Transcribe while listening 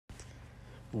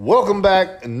Welcome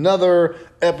back. Another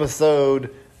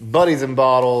episode, Buddies and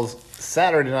Bottles,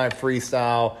 Saturday Night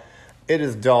Freestyle. It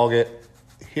is Doggett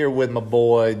here with my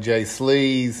boy, Jay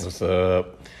Sleaze. What's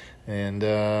up? And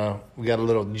we got a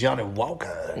little Johnny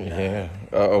Walker. Yeah.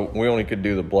 We only could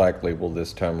do the black label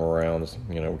this time around.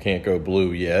 You know, we can't go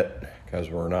blue yet because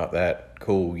we're not that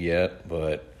cool yet.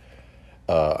 But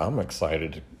I'm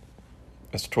excited.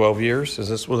 It's 12 years. Is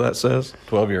this what that says?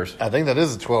 12 years. I think that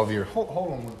is a 12-year. Hold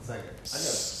on 1 second.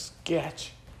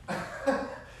 Sketch. I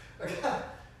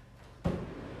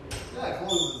gotta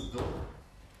close this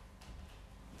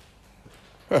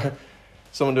door.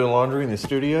 Someone doing laundry in the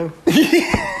studio?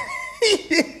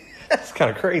 That's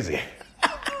kind of crazy.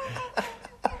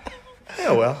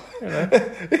 Yeah, well, you know.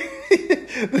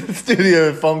 The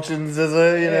studio functions as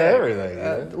everything.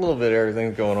 A little bit of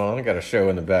everything's going on. I got a show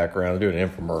in the background. Doing an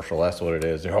infomercial. That's what it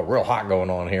is. Real hot going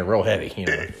on here. Real heavy. You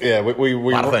know. Yeah, we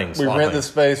lot of things, we rent the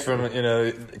space from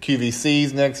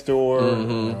QVC's next door.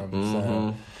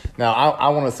 So. Now I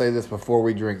want to say this before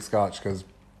we drink scotch because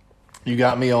you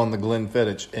got me on the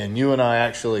Glenfiddich, and you and I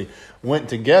actually went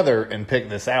together and picked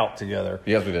this out together.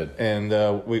 Yes, we did. And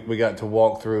we got to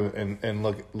walk through and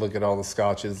look at all the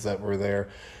scotches that were there.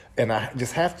 And I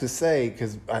just have to say,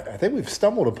 because I think we've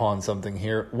stumbled upon something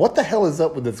here. What the hell is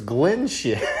up with this Glen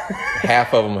shit?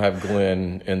 Half of them have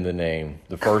Glen in the name.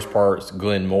 The first part's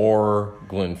Glenmore,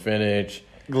 Glenfiddich,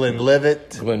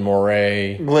 Glenlivet,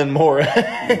 Glenmoray.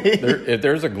 If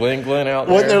there's a Glen out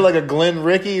there. Wasn't there like a Glen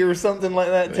Ricky or something like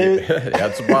that too? Yeah,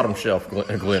 that's a bottom shelf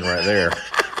Glen right there.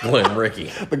 Glen Ricky.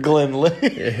 The Glen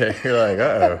Yeah, you're like,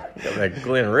 uh-oh, you got that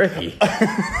Glen Ricky.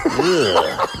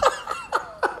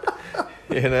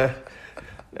 You know?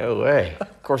 No way.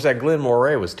 Of course, that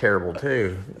Glenmoray was terrible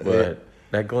too, but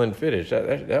that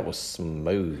Glenfiddich, that was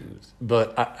smooth.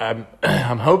 But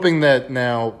I'm hoping that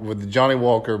now with the Johnny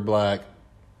Walker Black,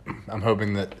 I'm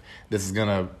hoping that this is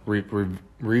gonna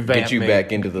revamp get you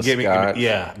back into the scotch.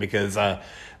 Yeah, because the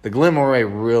Glenmoray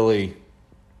really.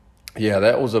 Yeah,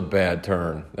 that was a bad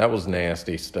turn. That was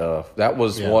nasty stuff. That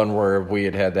was one where if we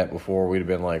had that before, we'd have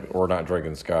been like, we're not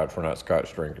drinking scotch. We're not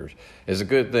scotch drinkers. It's a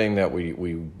good thing that we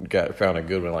found a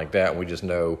good one like that. And we just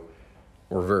know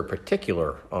we're very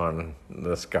particular on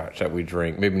the scotch that we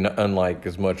drink. Maybe not, unlike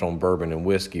as much on bourbon and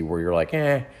whiskey where you're like,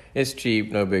 it's cheap,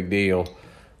 no big deal.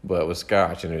 But with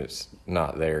scotch and it's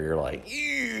not there, you're like,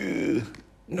 ew,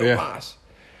 no mas.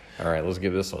 All right, let's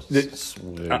give this a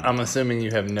I'm assuming you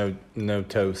have no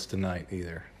toast tonight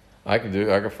either. I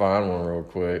could find one real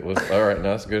quick. All right,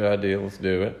 that's a good idea. Let's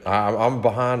do it. I'm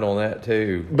behind on that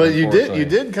too. But you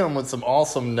did come with some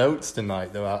awesome notes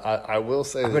tonight, though. I will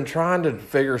say I've been trying to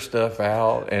figure stuff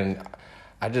out, and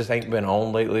I just ain't been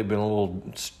on lately. Been a little,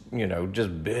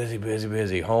 just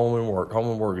busy. Home and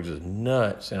work is just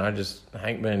nuts, and I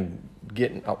ain't been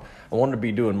getting. I wanted to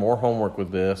be doing more homework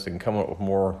with this and come up with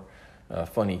more.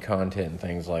 Funny content and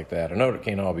things like that. I know it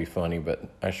can't all be funny, but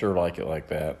I sure like it like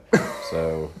that.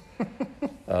 So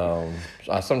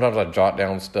sometimes I jot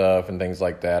down stuff and things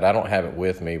like that. I don't have it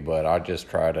with me, but I just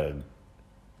try to,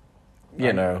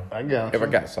 I got if I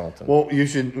got something. Well, you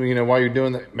should, while you're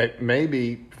doing that,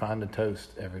 maybe find a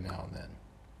toast every now and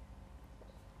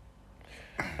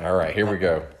then. All right, here we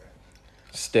go.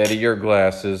 Steady your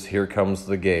glasses. Here comes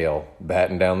the gale.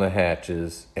 Batten down the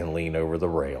hatches and lean over the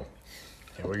rail.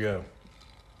 Here we go.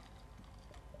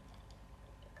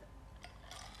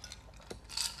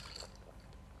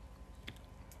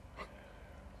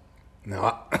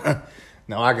 Now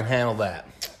I can handle that.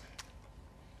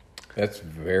 That's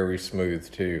very smooth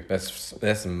too.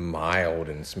 That's mild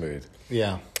and smooth.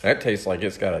 Yeah. That tastes like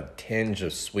it's got a tinge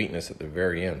of sweetness at the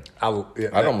very end.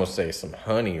 I'd almost say some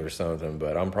honey or something,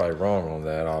 but I'm probably wrong on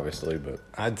that, obviously. But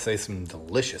I'd say some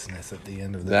deliciousness at the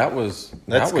end of that. That was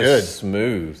good.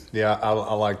 Smooth. Yeah, I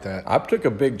like that. I took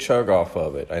a big chug off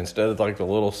of it. Instead of like the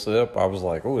little sip, I was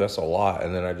like, oh, that's a lot.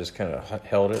 And then I just kind of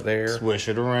held it there. Swish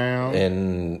it around.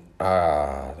 And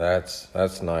that's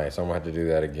nice. I'm going to have to do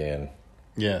that again.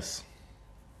 Yes.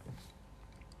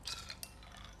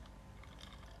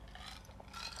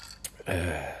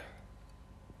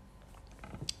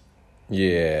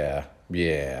 Yeah.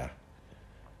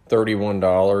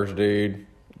 $31, dude.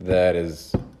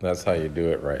 That's how you do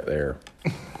it right there.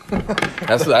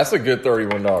 That's a good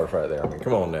 $31 right there. I mean,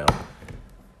 come on now.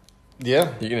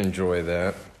 Yeah, you can enjoy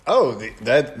that. Oh,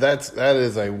 that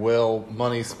is a well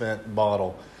money spent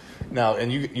bottle. Now,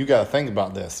 and you got to think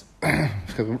about this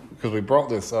because we brought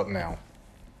this up now,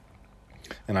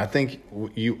 and I think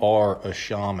you are a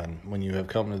shaman when you have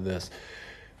come to this.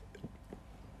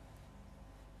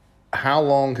 How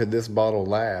long could this bottle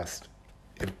last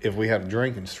if we had a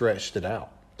drink and stretched it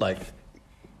out? Like,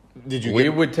 Did you? We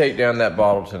would take down that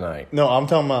bottle tonight. No, I'm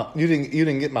talking about you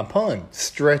didn't get my pun.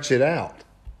 Stretch it out.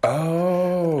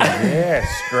 Oh yeah,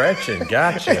 stretching.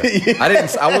 Gotcha. Yeah.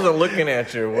 I wasn't looking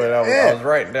at you when I was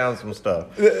writing down some stuff.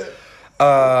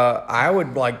 I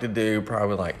would like to do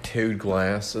probably like 2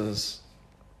 glasses,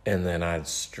 and then I'd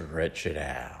stretch it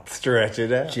out. Stretch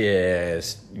it out.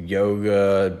 Just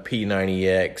yoga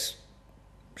P90X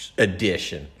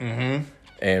edition. Mm-hmm.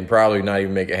 And probably not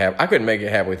even make it half. I couldn't make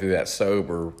it halfway through that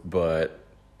sober, but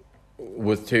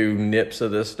with 2 nips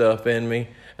of this stuff in me,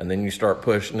 and then you start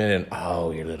pushing it,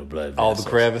 and your little blood vessels, all the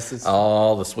crevices,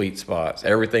 all the sweet spots,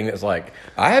 everything that's like,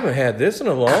 I haven't had this in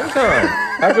a long time.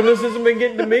 How come this hasn't been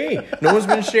getting to me? No one's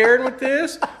been sharing with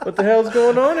this. What the hell's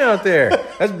going on out there?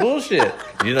 That's bullshit.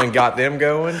 You done got them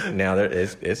going. Now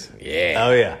it's yeah.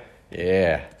 Oh yeah.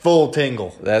 Yeah. Full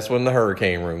tingle. That's when the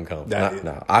hurricane room comes.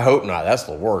 No, I hope not. That's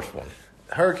the worst one.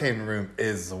 Hurricane room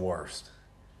is the worst.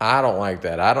 I don't like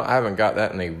that. I haven't got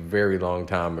that in a very long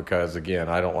time because, again,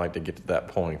 I don't like to get to that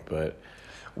point. But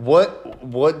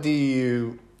what do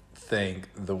you think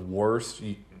the worst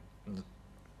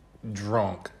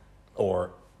drunk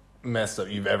or messed up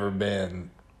you've ever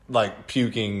been? Like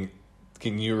puking.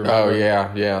 Can you remember? Oh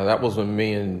yeah. That was when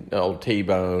me and old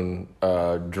T-Bone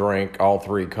drank all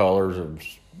 3 colors of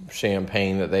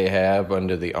champagne that they have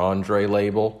under the Andre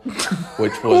label,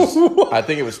 which was I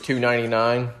think it was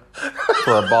 $2.99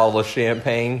 for a bottle of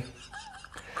champagne.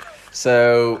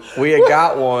 So we had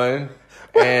got one,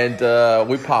 and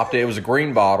we popped it. It was a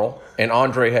green bottle, and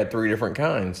Andre had 3 different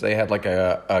kinds. They had like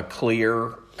a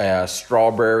clear,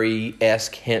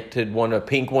 strawberry-esque hinted one, a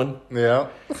pink one. Yeah.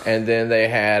 And then they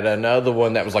had another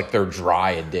one that was like their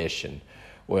dry edition.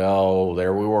 Well,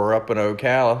 there we were up in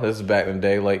Ocala. This is back in the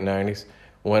day, late 90s.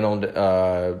 Went on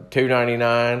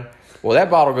 $2.99. Well, that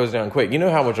bottle goes down quick. You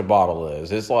know how much a bottle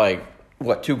is. It's like,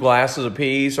 2 glasses a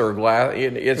piece or a glass?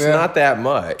 It's not that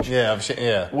much. Yeah.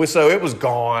 So it was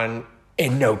gone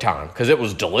in no time because it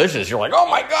was delicious. You're like, oh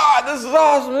my God, this is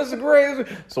awesome. This is great.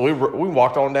 So we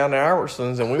walked on down to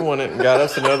Albertsons and we went in and got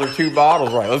us another 2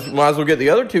 bottles. Right, might as well get the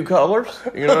other 2 colors.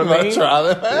 You know what I mean? Try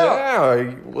them out.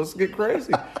 Yeah, let's get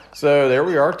crazy. So there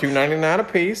we are, $2.99 a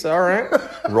piece. All right,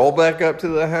 roll back up to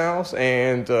the house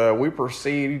and we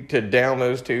proceed to down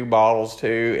those 2 bottles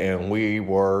too, and we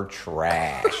were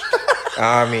trashed.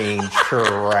 I mean,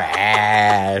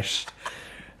 trashed.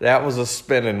 That was a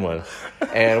spinning one.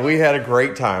 And we had a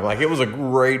great time. Like, it was a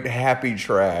great, happy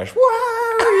trash.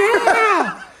 Wow,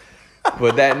 yeah!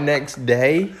 But that next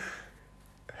day...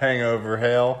 Hangover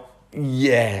hell.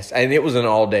 Yes. And it was an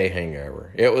all-day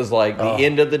hangover. It was like the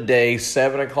end of the day,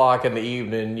 7 o'clock in the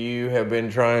evening. You have been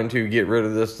trying to get rid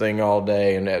of this thing all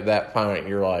day. And at that point,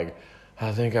 you're like...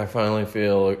 I think I finally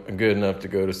feel good enough to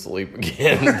go to sleep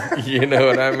again. You know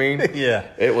what I mean? Yeah.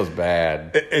 It was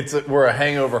bad. It's where a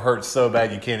hangover hurts so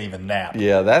bad you can't even nap.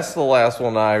 Yeah, that's the last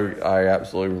one I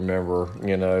absolutely remember.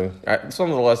 You know,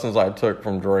 some of the lessons I took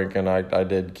from drinking, I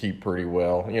did keep pretty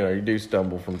well. You know, you do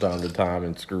stumble from time to time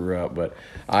and screw up, but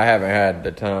I haven't had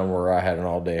the time where I had an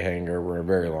all-day hangover in a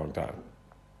very long time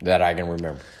that I can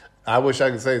remember. I wish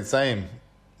I could say the same.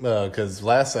 Because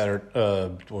last Saturday...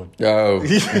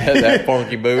 that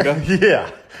Funky Buddha?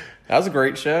 Yeah. That was a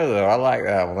great show, though. I like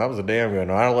that one. That was a damn good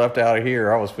one. I left out of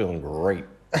here, I was feeling great.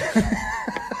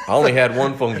 I only had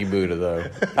 1 Funky Buddha, though.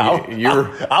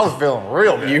 I was feeling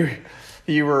real good.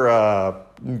 You were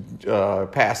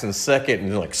passing second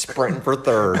and like sprinting for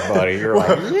third, buddy. You're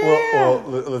like, yeah. Well,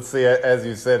 let's see. As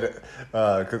you said,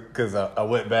 because I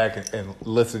went back and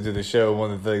listened to the show.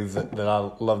 One of the things that I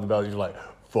loved about it, you're like,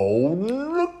 fold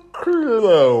the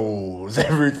clothes.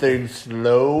 Everything's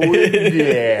slowing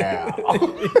down.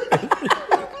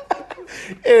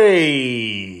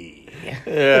 Hey.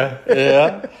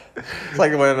 Yeah. It's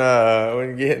like when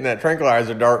you get hitting that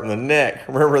tranquilizer dart in the neck.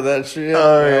 Remember that shit?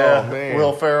 Oh yeah, man.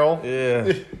 Will Ferrell.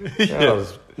 Yeah.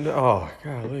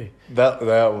 Golly.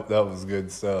 That was good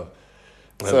stuff.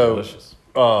 That's delicious.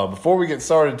 Before we get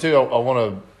started too, I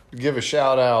want to give a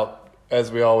shout out,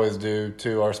 as we always do,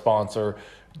 to our sponsor,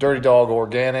 Dirty Dog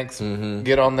Organics. Mm-hmm.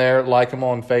 Get on there, like them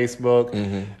on Facebook.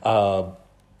 Mm-hmm.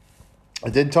 I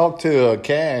did talk to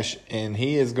Cash, and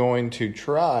he is going to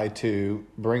try to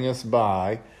bring us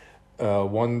by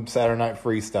one Saturday Night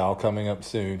Freestyle coming up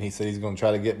soon. He said he's going to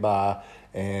try to get by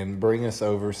and bring us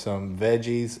over some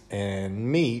veggies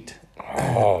and meat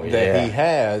that he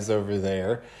has over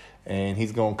there, and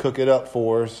he's going to cook it up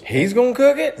for us. He's going to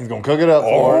cook it? He's going to cook it up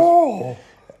for us.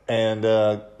 And,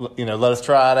 let us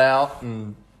try it out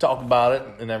and talk about it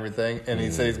and everything. And he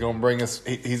said he's going to bring us,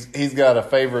 he's got a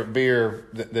favorite beer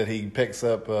that he picks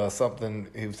up, something,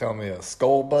 he was telling me, a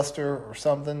Skull Buster or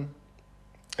something.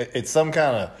 It's some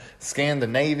kind of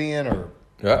Scandinavian or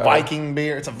Viking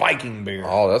beer. It's a Viking beer.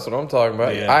 Oh, that's what I'm talking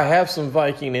about. Yeah. I have some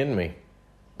Viking in me,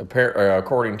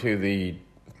 according to the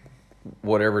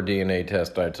whatever DNA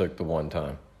test I took the one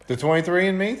time. The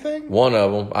 23andMe thing? One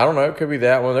of them. I don't know. It could be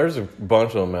that one. There's a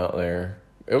bunch of them out there.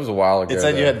 It was a while ago. It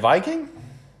said you had Viking?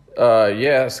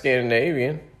 Yeah,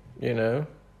 Scandinavian. You know,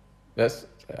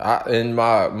 and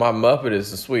my Muppet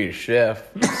is the Swedish Chef,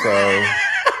 so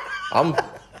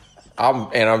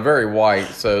I'm very white,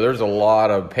 so there's a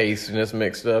lot of pastiness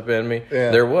mixed up in me.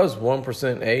 Yeah. There was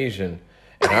 1% Asian,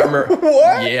 and I remember.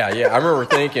 What? Yeah. I remember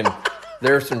thinking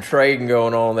there's some trading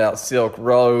going on that Silk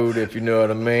Road, if you know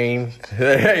what I mean.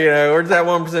 Where's that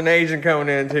 1% Asian coming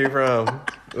into from?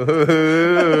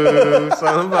 Ooh,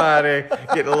 somebody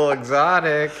getting a little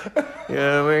exotic. You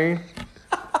know what I mean?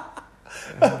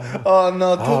 Oh,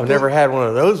 no. I've never had one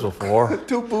of those before. I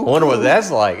wonder what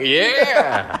that's like.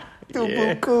 Yeah.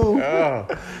 Cool.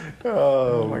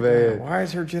 Oh man. God. Why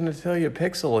is her genitalia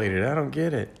pixelated? I don't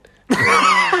get it.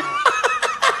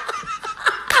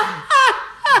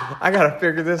 I gotta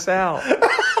figure this out.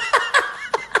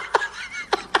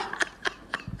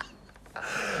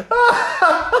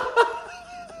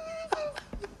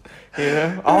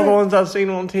 All the ones I've seen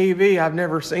on TV, I've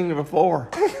never seen before.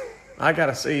 I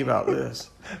gotta see about this.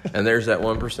 And there's that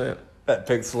 1%. That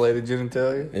pixelated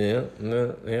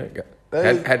genitalia?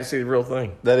 Had to see the real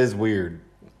thing. That is weird.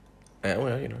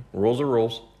 Well, rules are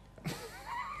rules.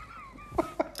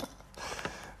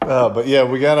 But yeah,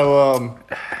 we got to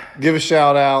give a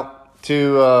shout out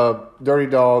to Dirty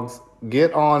Dogs.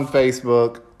 Get on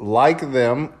Facebook, like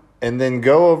them, and then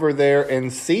go over there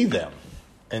and see them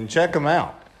and check them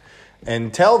out.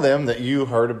 And tell them that you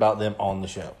heard about them on the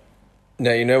show.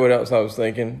 Now, you know what else I was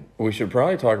thinking? We should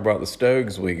probably talk about the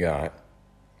stogs we got.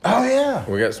 Oh, yeah.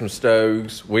 We got some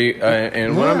stogs.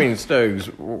 And when I mean stogs,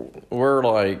 we're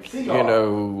like, Cigar.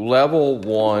 level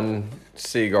 1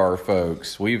 cigar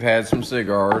folks. We've had some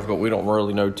cigars, but we don't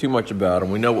really know too much about them.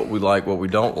 We know what we like, what we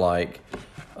don't like.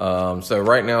 So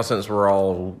right now, since we're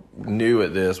all new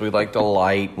at this, we like the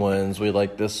light ones. We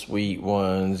like the sweet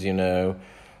ones,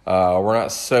 We're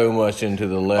not so much into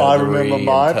the leathery. I remember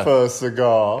my first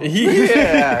cigar.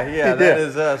 Yeah, that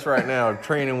is us right now,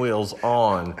 training wheels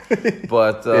on.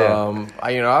 But,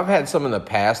 I've had some in the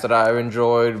past that I've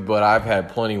enjoyed, but I've had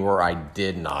plenty where I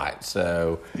did not.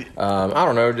 So, I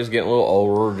don't know, just getting a little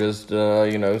older, just,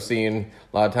 seeing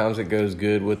a lot of times it goes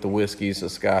good with the whiskeys, the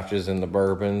scotches, and the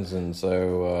bourbons. And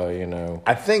so,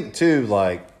 I think, too,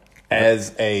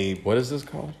 as a... What is this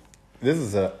called? This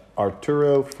is a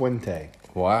Arturo Fuente.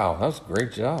 Wow, that was a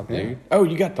great job, dude. Yeah. Oh,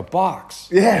 you got the box.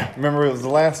 Yeah, remember it was the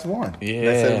last one. Yeah.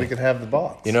 They said we could have the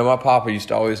box. My papa used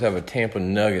to always have a Tampa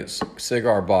Nuggets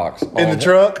cigar box. In the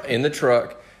truck? In the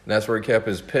truck. And that's where he kept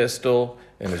his pistol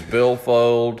and his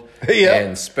billfold Yep.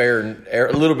 and spared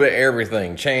a little bit of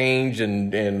everything. Change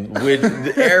and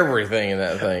everything in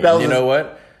that thing. You know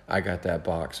what? I got that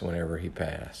box whenever he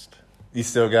passed. You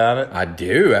still got it? I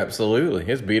do, absolutely.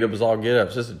 His beat up is all get up.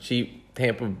 It's just a cheap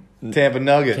Tampa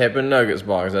Nuggets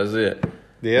box. That's it.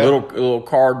 Yeah. Little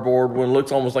cardboard one.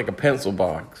 Looks almost like a pencil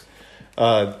box.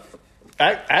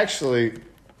 Actually,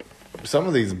 some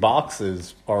of these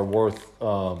boxes are worth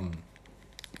can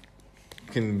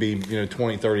be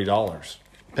 $20-$30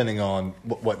 depending on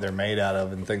what they're made out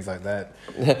of and things like that.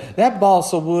 That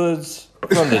balsa wood's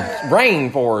from the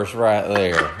rainforest right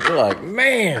there. You're like,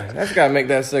 man, that's got to make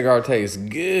that cigar taste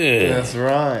good. That's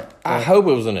right. I hope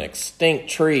it was an extinct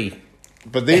tree.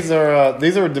 But these are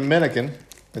Dominican.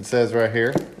 It says right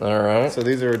here. All right. So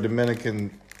these are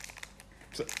Dominican.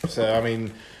 So I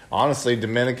mean, honestly,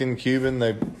 Dominican, Cuban,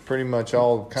 they pretty much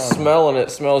all kind of smelling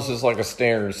it smells just like a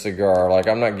standard cigar. Like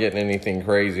I'm not getting anything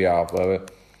crazy off of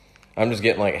it. I'm just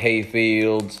getting like hay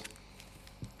fields.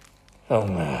 Oh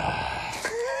my.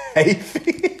 Hay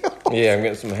fields. Yeah, I'm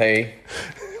getting some hay.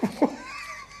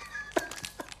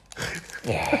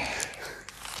 Yeah.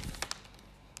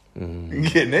 You're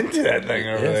getting into that thing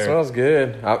over there. It smells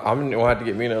good. I'm going to have to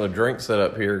get me another drink set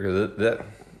up here because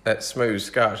that smooth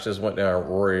scotch just went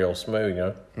down real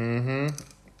smooth, Mm-hmm.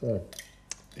 Mm.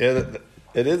 Yeah,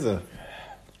 it is a...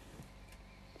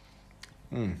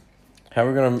 How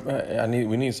we gonna?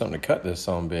 We need something to cut this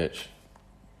son bitch.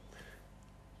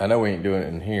 I know we ain't doing it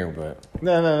in here, but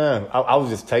no. I was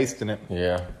just tasting it.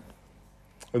 Yeah,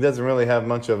 it doesn't really have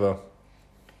much of a.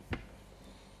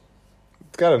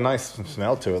 It's got a nice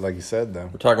smell to it, like you said, though.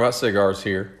 we're talking about cigars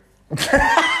here.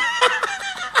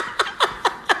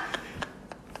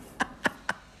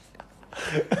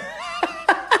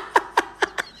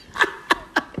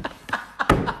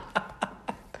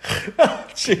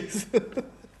 Jesus.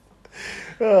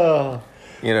 Oh.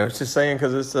 It's just saying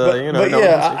because it's But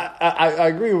yeah, I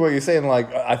agree with what you're saying.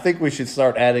 Like, I think we should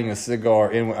start adding a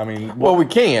cigar in. I mean, well, we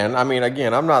can. I mean,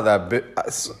 again, I'm not that big.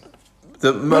 We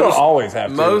don't always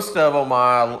have to. Most of them,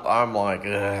 I'm like,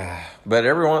 ugh. But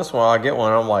every once in a while, I get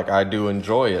one. I'm like, I do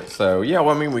enjoy it. So yeah,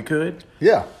 well, I mean, we could.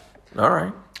 Yeah. All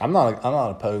right. I'm not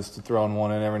opposed to throwing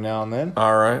one in every now and then.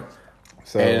 All right.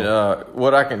 So, and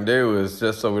what I can do is,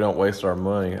 just so we don't waste our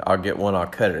money, I'll get one. I'll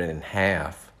cut it in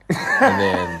half, and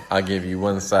then I give you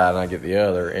one side, and I get the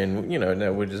other, and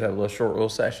then we just have a short little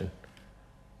session.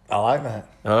 I like that.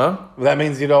 Huh? That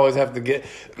means you'd always have to get.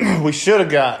 We should have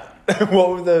got. What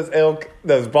were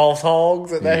those boss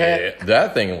hogs that they had?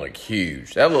 That thing looked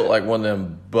huge. That looked like one of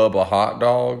them Bubba hot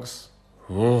dogs.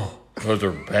 Ooh, those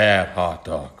are bad hot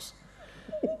dogs.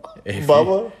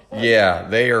 Bubba? Yeah,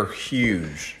 they are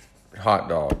huge hot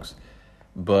dogs.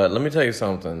 But let me tell you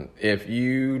something. If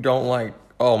you don't like,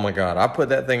 oh my God, I put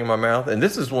that thing in my mouth, and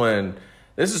this is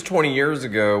 20 years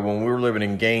ago when we were living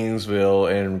in Gainesville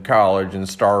in college and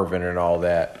starving and all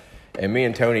that. And me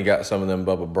and Tony got some of them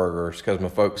Bubba burgers because my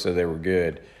folks said they were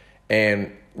good.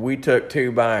 And we took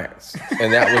 2 bites,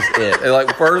 and that was it. And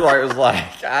like, first, I was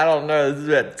like, I don't know.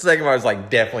 Second, I was like,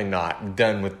 definitely not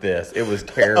done with this. It was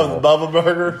terrible. Oh, Bubba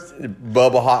burgers?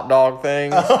 Bubba hot dog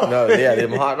things? Oh, no, yeah,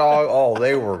 them hot dog. Oh,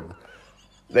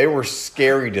 they were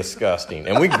scary, disgusting.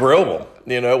 And we grilled them.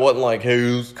 It wasn't like, hey,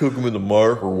 let's cook them in the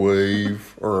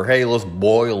microwave, or hey, let's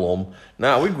boil them.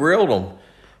 No, we grilled them.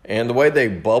 And the way they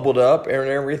bubbled up and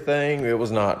everything, it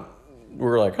was not. We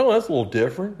were like, oh, that's a little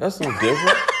different. That's a little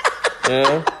different.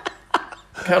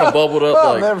 Kind of bubbled up.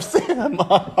 I've never seen it.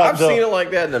 I've seen it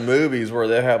like that in the movies where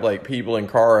they have like people in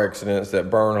car accidents that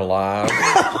burn alive.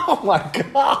 Oh my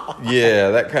God.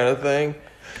 Yeah, that kind of thing.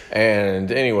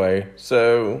 And anyway,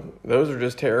 so those are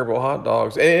just terrible hot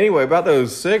dogs. And anyway, about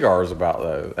those cigars, they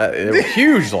were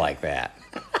huge like that.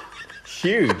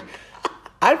 Huge.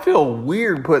 I'd feel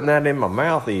weird putting that in my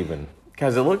mouth even,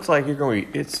 because it looks like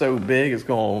it's so big, it's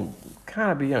going to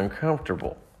kind of be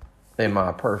uncomfortable, in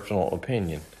my personal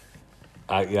opinion.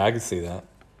 I can see that.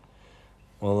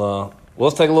 Well,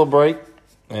 let's take a little break,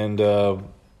 and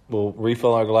we'll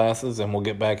refill our glasses, and we'll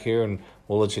get back here, and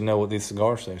we'll let you know what these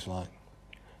cigars taste like.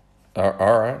 All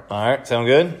right. All right, sound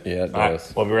good? Yeah, it does.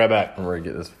 Right, we'll be right back. I'm ready to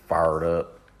get this fired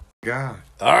up. God.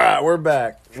 All right, we're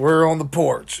back. We're on the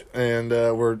porch, and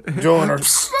we're enjoying our...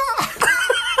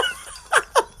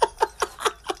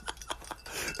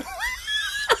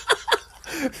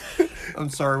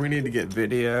 I'm sorry, we need to get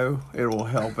video. It will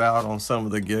help out on some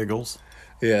of the giggles.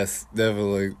 Yes,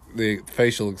 definitely. The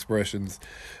facial expressions.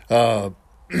 So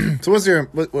what's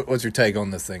your take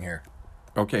on this thing here?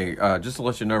 Okay, just to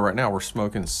let you know right now, we're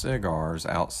smoking cigars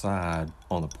outside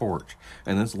on the porch.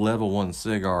 And this level 1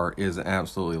 cigar is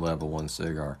absolutely level 1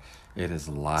 cigar. It is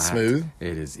light. Smooth.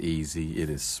 It is easy. It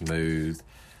is smooth.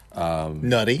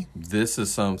 Nutty. This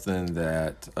is something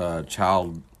that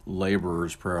child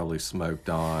laborers probably smoked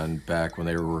on back when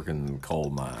they were working in coal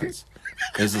mines.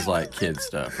 This is like kid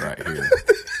stuff right here.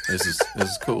 This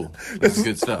is cool. This is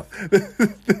good stuff.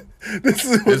 This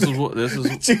is what.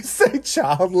 Did you say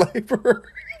child labor?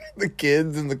 The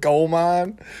kids in the coal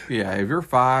mine? Yeah, if you're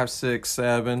 5, 6,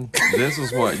 7, this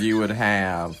is what you would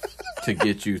have to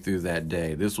get you through that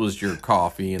day. This was your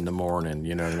coffee in the morning.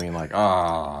 You know what I mean? Like,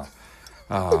 I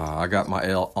got my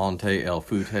El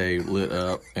Fute lit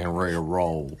up and ready to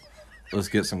roll. Let's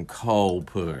get some coal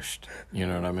pushed. You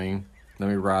know what I mean? Let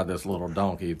me ride this little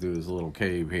donkey through this little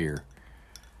cave here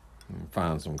and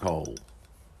find some coal.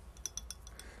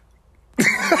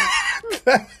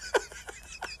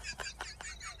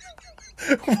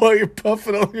 While you're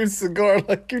puffing on your cigar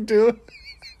like you're doing.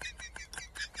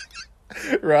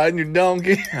 Riding your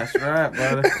donkey. That's right,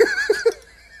 buddy.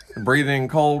 Breathing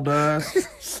coal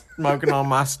dust. Smoking on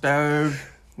my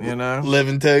stove. You know?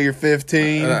 Living till you're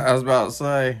 15. I was about to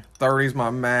say, 30's my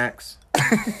max.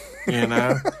 You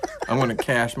know? I'm going to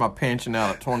cash my pension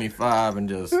out at 25 and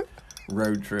just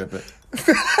road trip it.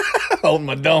 Hold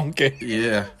my donkey.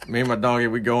 Yeah. Me and my donkey,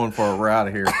 we going for a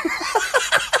ride here.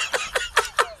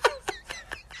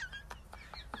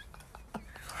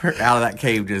 Out of that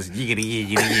cave just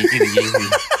yiggity.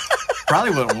 Probably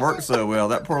wouldn't work so well.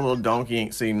 That poor little donkey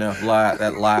ain't seen enough light.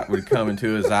 That light would come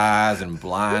into his eyes and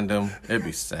blind him. It'd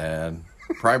be sad.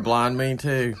 Probably blind me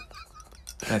too.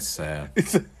 That's sad.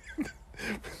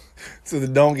 So the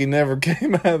donkey never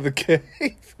came out of the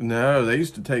cave? No, they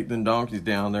used to take them donkeys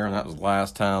down there, and that was the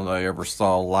last time they ever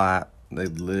saw light.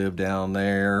 They'd live down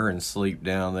there and sleep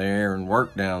down there and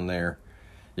work down there.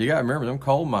 You got to remember, them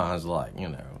coal mines, like,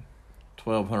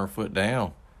 1,200 foot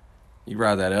down. You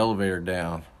ride that elevator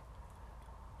down,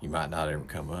 you might not ever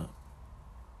come up.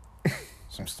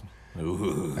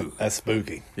 Ooh. That's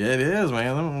spooky. Yeah, it is,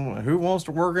 man. Who wants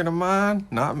to work in a mine?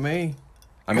 Not me.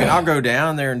 I mean, I'll go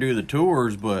down there and do the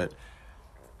tours, but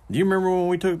do you remember when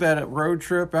we took that road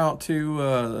trip out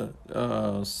to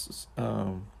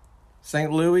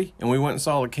St. Louis and we went and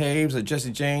saw the caves that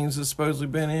Jesse James has supposedly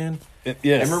been in?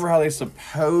 Yes. And remember how they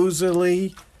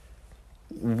supposedly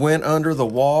went under the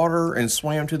water and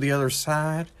swam to the other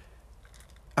side?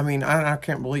 I mean, I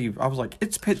can't believe. I was like,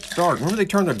 it's pitch dark. Remember they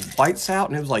turned the lights out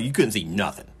and it was like you couldn't see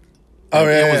nothing. Oh,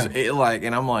 yeah.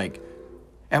 And I'm like,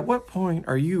 at what point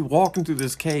are you walking through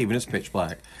this cave and it's pitch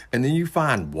black and then you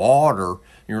find water and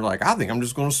you're like, I think I'm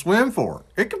just going to swim for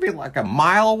it. It could be like a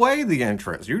mile away, the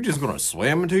entrance. You're just going to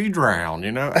swim until you drown,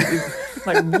 you know?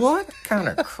 Like, what kind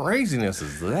of craziness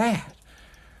is that?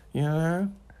 You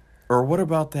know? Or what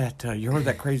about that? You heard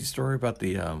that crazy story about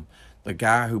the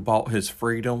guy who bought his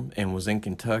freedom and was in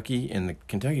Kentucky, and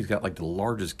Kentucky's got like the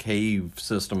largest cave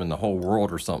system in the whole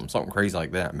world or something crazy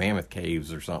like that, Mammoth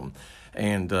Caves or something.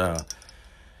 And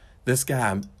this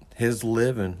guy, his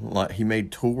living, like he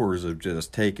made tours of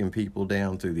just taking people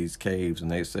down through these caves, and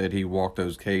they said he walked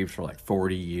those caves for like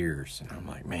 40 years. And I'm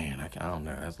like, man, I don't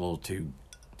know, that's a little too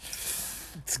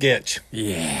sketch.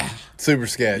 Yeah. Super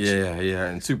sketch. Yeah.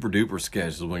 And super duper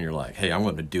sketch is when you're like, hey, I'm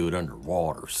going to do it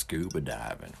underwater, scuba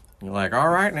diving. You're like, all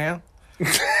right now.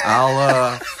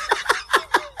 I'll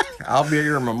be at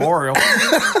your memorial.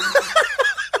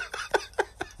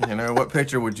 You know, what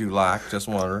picture would you like? Just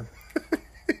wondering.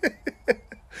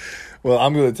 Well,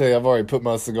 I'm going to tell you, I've already put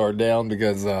my cigar down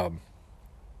because I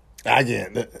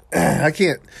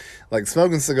can't, like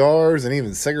smoking cigars and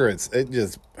even cigarettes, it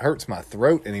just hurts my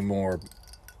throat anymore.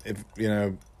 If you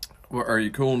know. Well, are you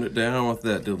cooling it down with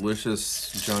that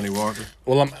delicious Johnny Walker?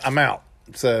 Well, I'm out.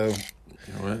 So.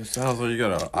 Well, it sounds like you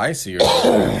got an icy. You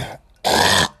got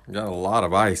a lot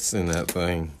of ice in that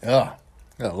thing. Yeah,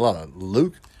 got a lot of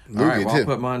Luke. All right, well, I'll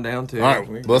put mine down too. All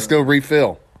right, let's go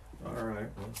refill. All right.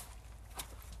 Well,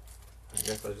 I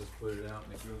guess I just put it out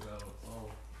and it goes out its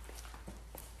own.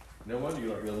 No wonder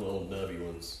you like the little nubby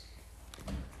ones.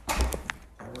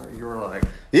 You were like,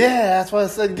 yeah, that's why I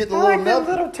said get the little nub.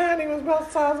 Little tiny ones about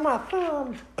the size of my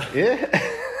thumb. Yeah.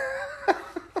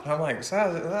 I'm like,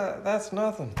 size that's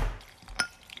nothing.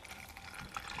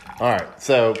 All right,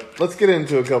 so let's get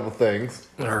into a couple things.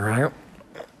 All right.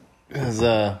 Because,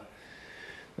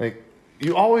 like,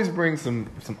 you always bring some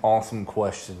awesome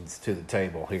questions to the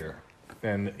table here.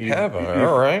 And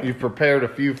all right. You've prepared a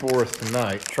few for us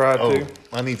tonight. Try to.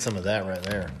 I need some of that right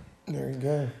there. There you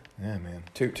go. Yeah, man.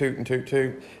 Toot, toot, and toot,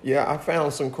 toot. Yeah, I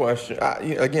found some questions.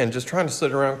 Again, just trying to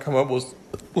sit around and come up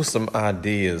with some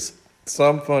ideas.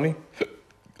 Some funny,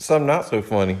 some not so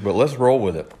funny, but let's roll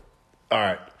with it. All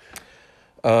right.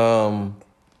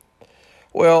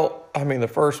 Well, I mean, the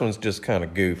first one's just kind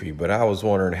of goofy, but I was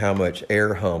wondering how much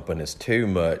air humping is too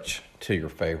much to your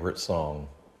favorite song.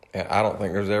 And I don't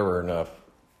think there's ever enough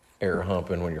air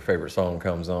humping when your favorite song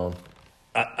comes on.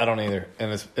 I don't either.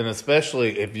 And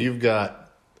especially if you've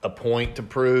got a point to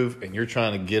prove and you're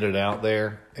trying to get it out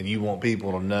there and you want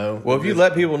people to know. Well, if you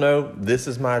let people know this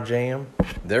is my jam,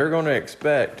 they're going to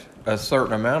expect a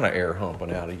certain amount of air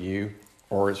humping out of you,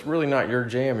 or it's really not your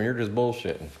jam and you're just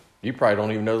bullshitting. You probably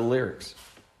don't even know the lyrics.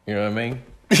 You know what I mean?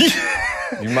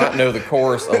 You might know the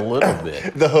chorus a little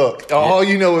bit. The hook. All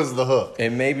you know is the hook.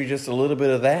 And maybe just a little bit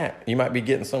of that. You might be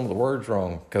getting some of the words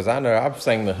wrong. Because I know I've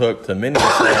sang the hook to many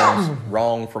songs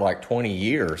wrong for like 20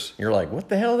 years. You're like, what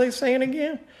the hell are they saying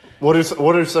again? What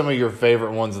are some of your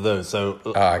favorite ones of those? So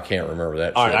I can't remember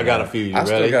that. All right, I got a few. You ready?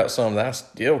 Still got some that I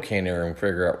still can't even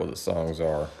figure out what the songs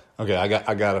are. Okay,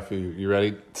 I got a few. You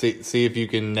ready? See if you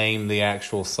can name the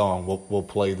actual song. We'll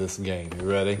play this game. You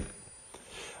ready?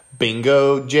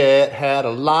 Bingo Jet had a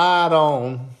light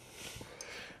on.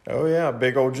 Oh yeah,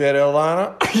 big old jet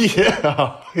airliner.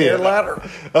 Yeah. Air ladder.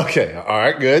 Okay, all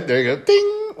right, good. There you go.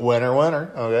 Ding!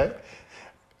 Winner. Okay.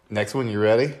 Next one, you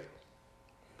ready?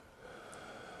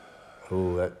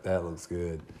 Oh, that looks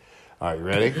good. All right, you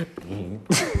ready?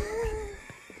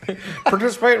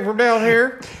 Participating from down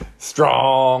here.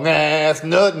 Strong ass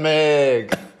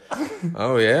nutmeg.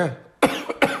 Oh yeah.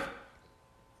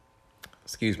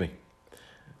 Excuse me.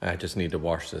 I just need to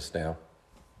wash this down.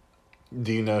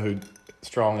 Do you know who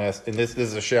strong ass? And this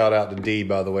is a shout out to D,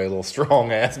 by the way. A little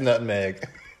strong ass nutmeg.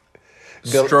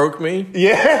 Stroke me.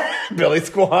 Yeah, Billy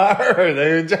Squire.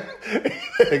 There,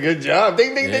 good job.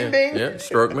 Ding, ding, ding, ding. Yeah,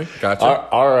 stroke me. Gotcha.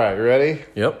 All right, ready?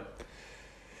 Yep.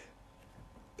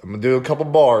 I'm gonna do a couple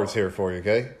bars here for you.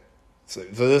 Okay. So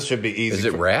this should be easy. Is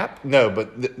it rap? No,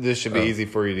 but this should be easy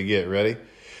for you to get. Ready?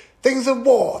 Things of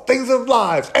war, things of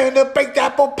lives, and a baked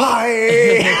apple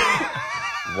pie.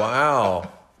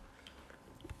 Wow.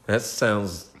 That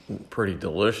sounds pretty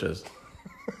delicious.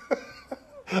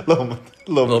 little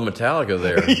Metallica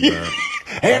there.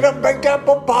 And a baked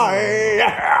apple pie.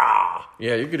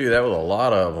 Yeah, you could do that with a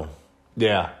lot of them.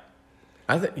 Yeah.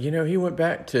 I think he went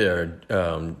back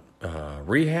to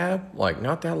rehab like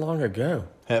not that long ago.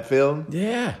 Hatfield?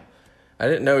 Yeah. I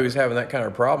didn't know he was having that kind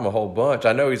of problem a whole bunch.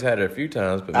 I know he's had it a few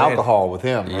times, but alcohol with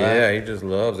him, right? Yeah, he just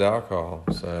loves alcohol.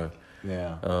 So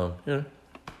yeah.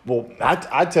 Well,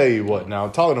 I tell you what. Now,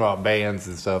 talking about bands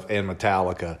and stuff and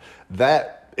Metallica,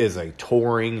 that is a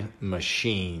touring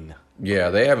machine. Yeah,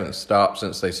 they haven't stopped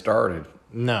since they started.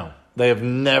 No, they have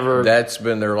never. That's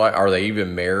been their life. Are they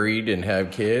even married and have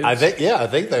kids? I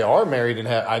think they are married and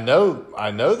have. I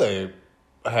know they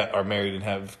are married and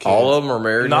have kids. All of them are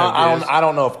married. No, and have kids? I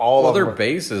don't know if all of them. Their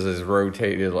bases is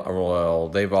rotated. Well,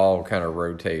 they've all kind of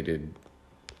rotated.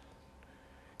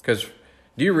 Because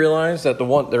do you realize that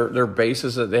their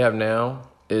bases that they have now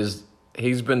is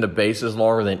he's been the bases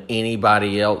longer than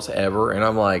anybody else ever? And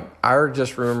I'm like, I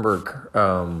just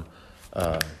remember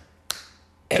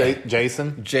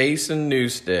Jason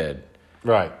Newsted.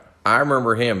 Right. I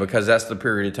remember him because that's the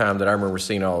period of time that I remember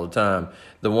seeing all the time.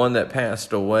 The one that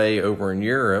passed away over in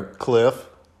Europe, Cliff.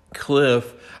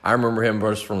 I remember him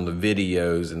just from the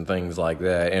videos and things like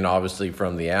that, and obviously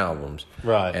from the albums.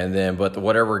 Right. And then, but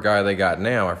whatever guy they got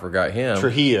now, I forgot him.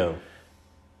 Trujillo.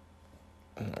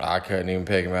 I couldn't even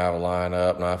pick him out of a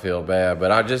lineup, and I feel bad.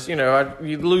 But I just,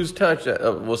 you lose touch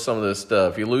with some of this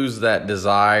stuff. You lose that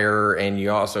desire, and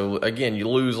you also, again, you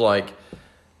lose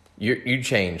you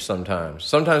change sometimes.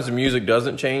 Sometimes the music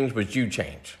doesn't change, but you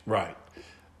change. Right.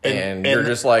 And you're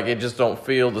just like, it just don't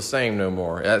feel the same no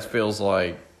more. That feels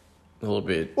like a little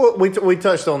bit. Well, we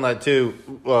touched on that too.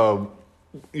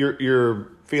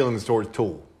 Your feelings towards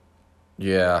Tool.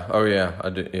 Yeah. Oh yeah. I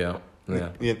do. Yeah.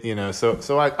 Yeah.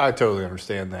 So I totally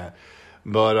understand that.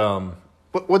 But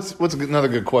what's another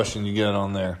good question you got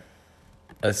on there?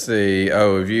 Let's see.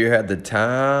 Oh, if you had the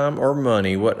time or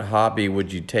money, what hobby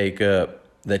would you take up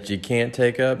that you can't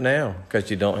take up now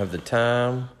because you don't have the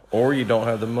time or you don't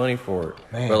have the money for it?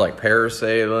 Man. But like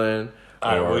parasailing.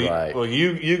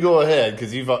 You go ahead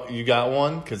because you got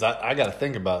one because I got to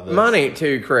think about this. Mine ain't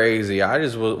too crazy. I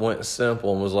just went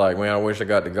simple and was like, man, I wish I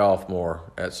got to golf more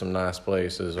at some nice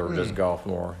places or just golf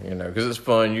more, because it's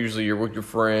fun. Usually you're with your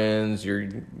friends, you're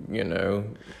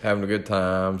having a good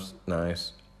times.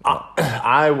 Nice.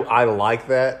 I like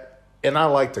that, and I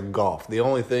like to golf. The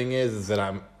only thing is that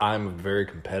I'm a very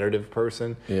competitive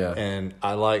person. Yeah, and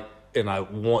I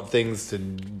want things to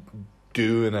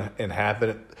do and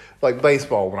happen. Like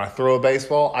baseball, when I throw a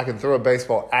baseball, I can throw a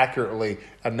baseball accurately.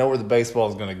 I know where the baseball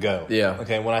is going to go. Yeah.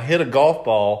 Okay, when I hit a golf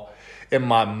ball, in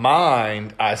my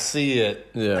mind, I see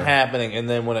it happening, and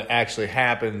then when it actually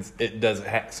happens, it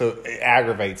doesn't so it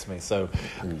aggravates me. So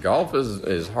golf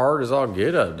is hard as all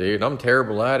get up, dude. I'm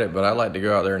terrible at it, but I like to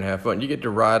go out there and have fun. You get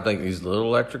to ride like these little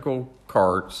electrical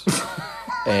carts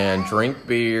and drink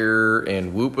beer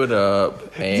and whoop it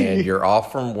up, and you're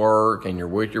off from work and you're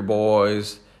with your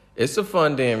boys. It's a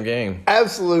fun damn game.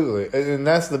 Absolutely, and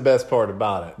that's the best part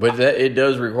about it. But it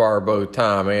does require both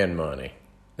time and money.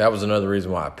 That was another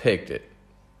reason why I picked it.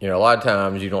 A lot of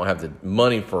times you don't have the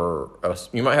money for us.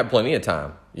 You might have plenty of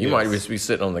time. You might just be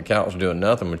sitting on the couch doing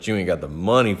nothing, but you ain't got the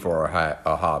money for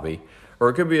a hobby. Or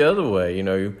it could be the other way.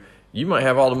 You might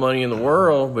have all the money in the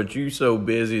world, but you so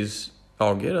busy as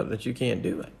all get up that you can't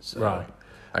do it. So right.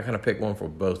 I kind of picked one for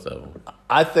both of them.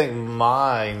 I think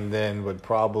mine then would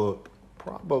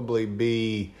probably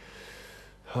be,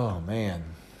 oh man.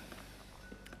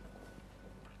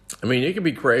 I mean, it could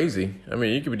be crazy. I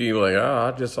mean, you could be like, I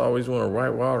just always want a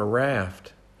whitewater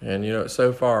raft. And, it's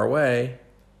so I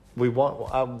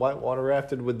whitewater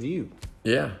rafted with you.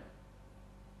 Yeah.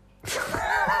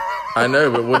 I know,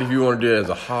 but what if you want to do it as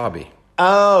a hobby?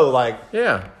 Oh, like.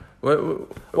 Yeah.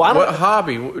 What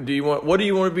hobby do you want? What do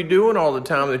you want to be doing all the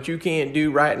time that you can't do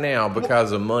right now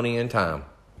because of money and time?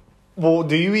 Well,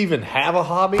 do you even have a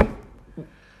hobby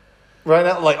right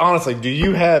now? Like, honestly, do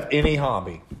you have any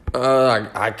hobby?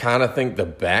 I kind of think the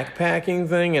backpacking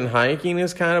thing and hiking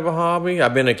is kind of a hobby.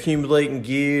 I've been accumulating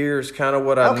gear. It's kind of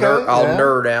what I'll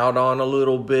nerd out on a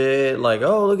little bit. Like,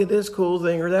 oh, look at this cool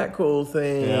thing or that cool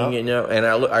thing. Yeah. And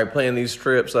I plan these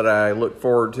trips that I look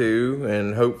forward to.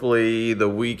 And hopefully the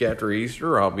week after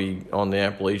Easter, I'll be on the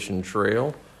Appalachian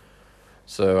Trail.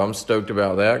 So I'm stoked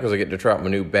about that because I get to try out my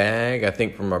new bag. I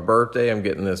think for my birthday, I'm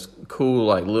getting this cool,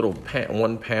 like, little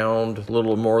 1 pound,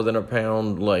 little more than a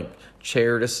pound, like,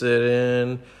 chair to sit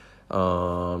in.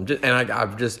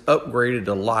 I've just upgraded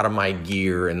a lot of my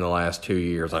gear in the last 2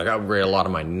 years. I've upgraded a lot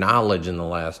of my knowledge in the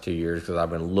last 2 years because I've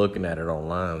been looking at it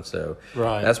online. So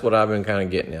that's what I've been kind of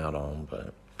getting out on.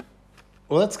 But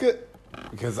Well, that's good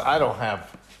because I don't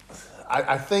have.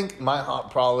 I think my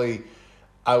probably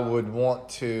I would want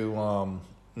to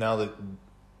now that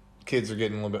kids are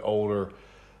getting a little bit older.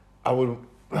 I would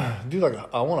do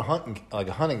I want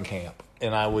a hunting camp,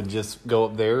 and I would just go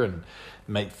up there and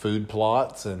make food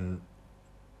plots and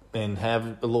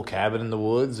have a little cabin in the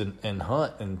woods and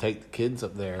hunt and take the kids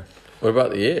up there. What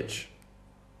about the itch?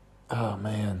 Oh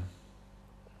man.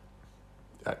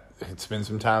 Spend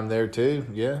some time there too.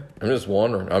 Yeah, I'm just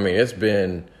wondering. I mean, it's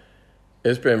been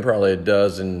probably a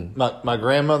dozen. My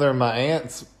grandmother and my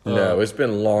aunts. No, it's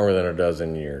been longer than a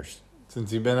dozen years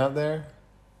Since you've been up there.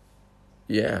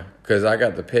 Yeah, because I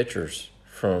got the pictures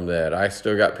from that. I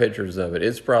still got pictures of it.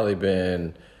 It's probably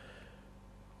been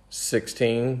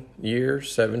 16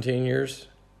 years, 17 years.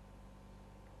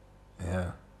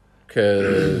 Yeah,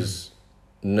 because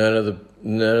none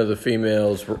of the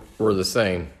females were the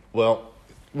same. Well.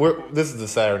 This is the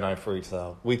Saturday Night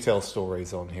Freestyle. We tell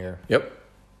stories on here. Yep.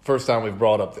 First time we've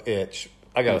brought up the itch.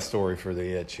 I got a story for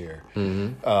the itch here.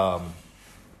 Mm-hmm.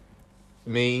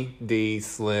 Me, D,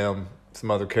 Slim,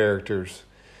 some other characters,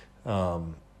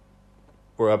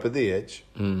 we're up at the itch,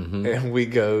 and we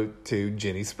go to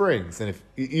Jenny Springs. And if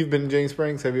you've been to Jenny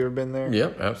Springs, have you ever been there?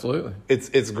 Yep, absolutely.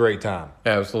 It's a great time.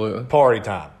 Absolutely. Party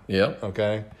time. Yep.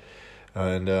 Okay.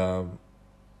 And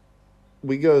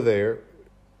we go there.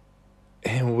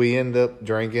 And we end up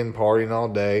drinking, partying all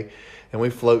day, and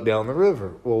we float down the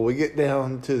river. Well, we get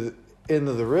down to the end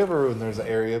of the river, and there's an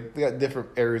area. We got different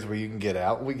areas where you can get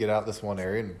out. We get out this one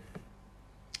area, and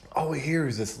all we hear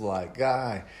is this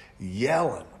guy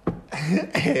yelling,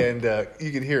 and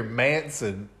you can hear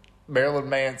Marilyn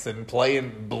Manson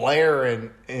playing Blair in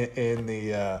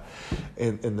the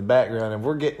background, and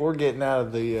we're getting out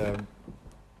of the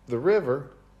river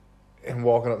and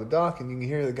walking up the dock, and you can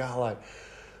hear the guy like,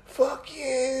 "Fuck you,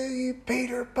 you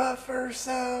Peter Puffer,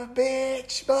 son of a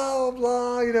bitch, blah,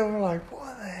 blah." We're like,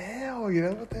 what the hell?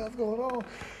 What the hell's going on?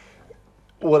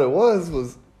 What it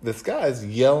was this guy's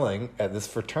yelling at this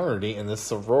fraternity and this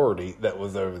sorority that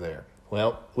was over there.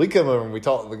 Well, we come over and we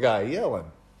talk to the guy yelling.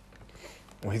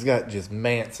 Well, he's got just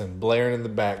Manson blaring in the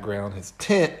background. His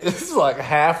tent is like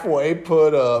halfway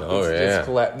put up. Oh, it's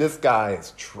just this guy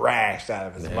is trashed out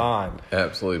of his mind.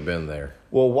 Absolutely been there.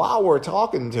 Well, while we're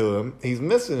talking to him, he's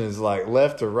missing his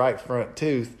left or right front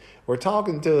tooth. We're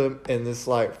talking to him, and this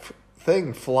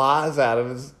thing flies out of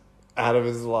his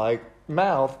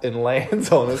mouth and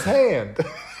lands on his hand.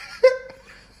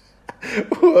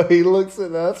 Well, he looks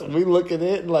at us, and we look at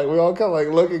it, and we all kind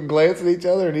of look and glance at each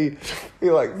other, and he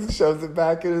shoves it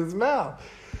back in his mouth,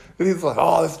 and he's like,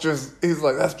 "Oh, that's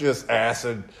just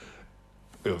acid."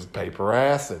 It was paper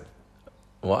acid.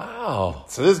 Wow.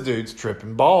 So this dude's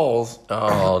tripping balls.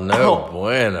 Oh, no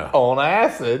bueno. On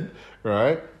acid,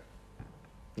 right?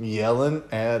 Yelling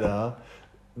at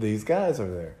these guys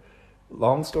over there.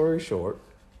 Long story short,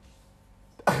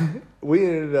 we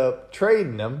ended up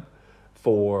trading them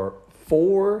for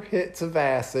 4 hits of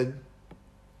acid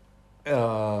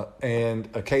and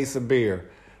a case of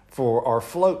beer for our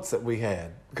floats that we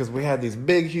had. Because we had these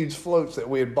big, huge floats that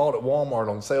we had bought at Walmart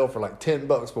on sale for $10,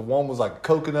 but one was like a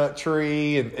coconut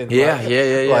tree and yeah.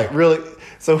 Really.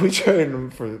 So we traded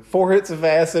them for 4 hits of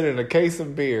acid and a case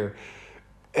of beer.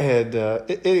 And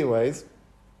anyways,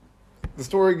 the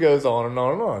story goes on and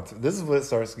on and on. So this is when it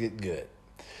starts to get good.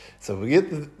 So we get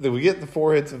the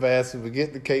 4 hits of acid, we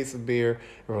get the case of beer,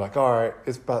 and we're like, all right,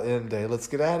 it's about the end of the day. Let's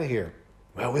get out of here.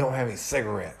 Well, we don't have any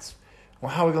cigarettes.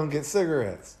 Well, how are we going to get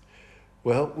cigarettes?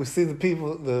 Well, we see the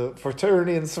people, the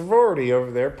fraternity and sorority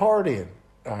over there partying.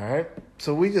 All right.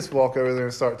 So we just walk over there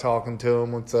and start talking to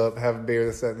them. What's up? Have a beer,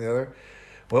 this, that, and the other.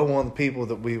 Well, one of the people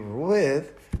that we were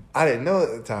with, I didn't know at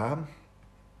the time,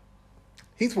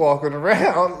 he's walking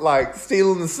around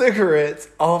stealing the cigarettes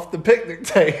off the picnic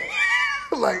table.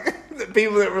 The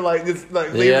people that were leaving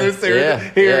their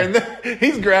cigarettes here and there.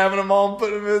 He's grabbing them all and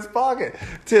putting them in his pocket.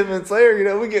 10 minutes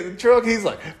later, we get in the truck. He's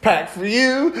like, "Pack for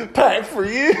you, pack for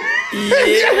you."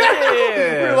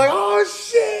 Yeah. We're like, "Oh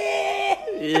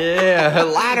shit!" Yeah,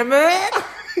 light them up.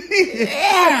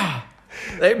 Yeah,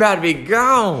 they about to be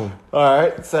gone. All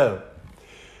right, so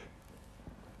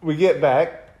we get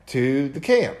back to the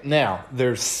camp. Now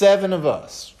there's 7 of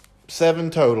us,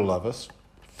 7 total of us.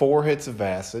 4 hits of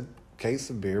acid. Case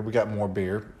of beer. We got more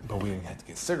beer, but we didn't have to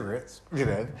get cigarettes,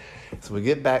 So we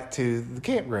get back to the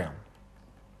campground,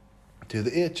 to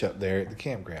the itch up there at the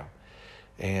campground.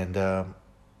 And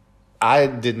I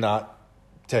did not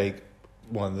take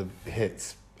one of the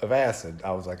hits of acid.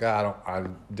 I was like, I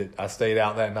stayed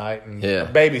out that night and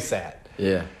babysat.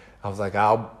 Yeah. I was like,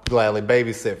 I'll gladly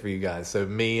babysit for you guys. So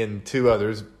me and 2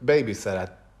 others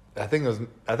babysat. I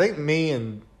think me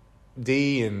and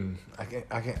D and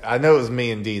I know it was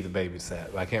me and D the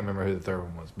babysat, but I can't remember who the third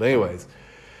one was. But anyways,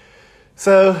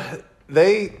 so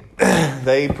they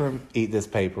eat this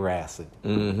paper acid,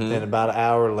 and about an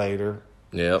hour later,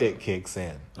 it kicks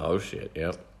in. Oh shit!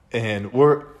 Yep. And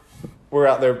we're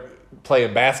out there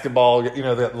playing basketball. You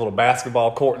know that little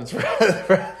basketball court.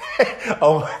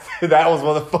 Oh, that was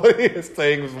one of the funniest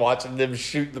things, watching them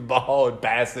shoot the ball and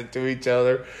pass it to each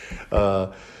other.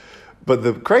 But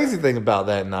the crazy thing about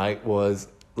that night was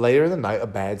later in the night, a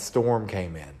bad storm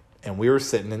came in, and we were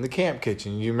sitting in the camp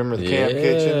kitchen. You remember the camp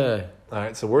kitchen? All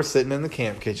right, so we're sitting in the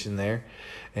camp kitchen there,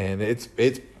 and it's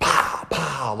pow,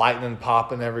 pow, lightning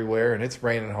popping everywhere, and it's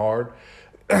raining hard.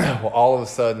 Well, all of a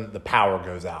sudden, the power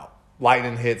goes out.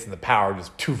 Lightning hits, and the power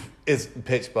just, it's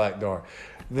pitch black dark.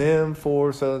 Them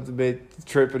four sons of bitch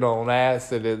tripping on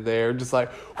acid in there, just like,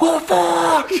 what the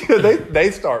fuck? they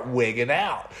start wigging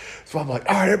out. So I'm like,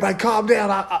 all right, everybody calm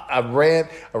down. I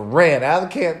ran out of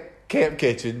the camp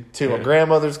kitchen to my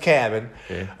grandmother's cabin.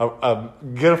 I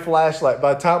get a flashlight.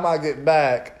 By the time I get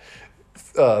back,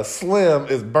 Slim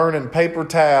is burning paper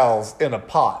towels in a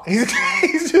pot.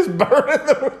 He's just burning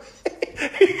them.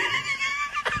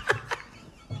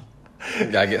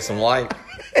 Gotta get some light.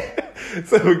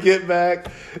 So we get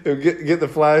back, get the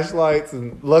flashlights,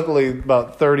 and luckily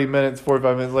about 30 minutes,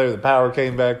 45 minutes later, the power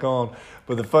came back on.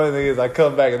 But the funny thing is, I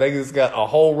come back and they just got a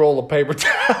whole roll of paper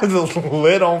towels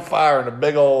lit on fire in a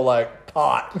big old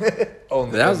pot.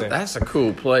 That's a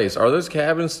cool place. Are those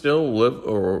cabins still live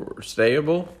or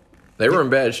stayable? They were in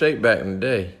bad shape back in the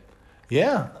day.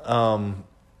 Yeah.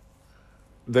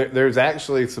 There's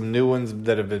actually some new ones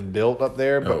that have been built up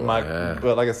there, but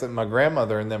but like I said, my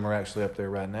grandmother and them are actually up there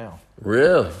right now.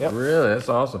 Really? Yep. Really? That's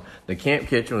awesome. The camp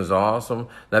kitchen was awesome.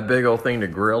 That big old thing to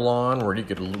grill on, where you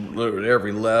could look at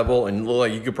every level and look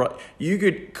like you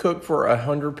could cook for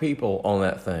 100 people on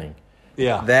that thing.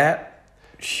 Yeah. That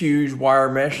huge wire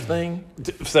mesh thing.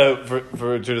 So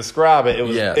for to describe it,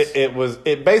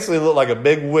 it basically looked like a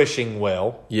big wishing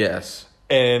well. Yes.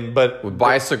 But with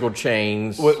bicycle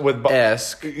chains, with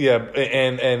esque, and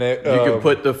you could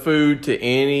put the food to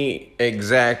any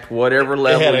exact whatever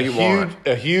level you want.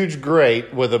 A huge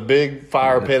grate with a big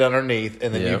fire pit underneath,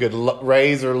 and then you could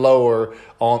raise or lower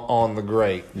on the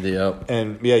grate. Yep.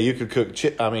 And you could cook.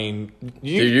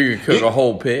 You could cook a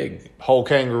whole pig, whole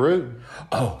kangaroo.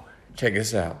 Oh, check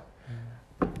this out.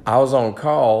 I was on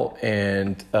call,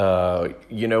 and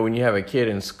when you have a kid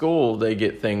in school, they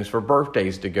get things for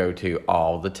birthdays to go to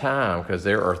all the time because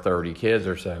there are 30 kids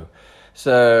or so.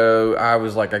 So I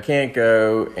was like, I can't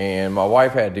go, and my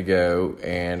wife had to go,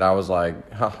 and I was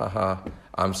like, ha ha ha,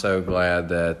 I'm so glad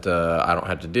that I don't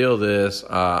have to deal with this.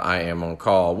 I am on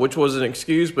call, which was an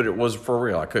excuse, but it was for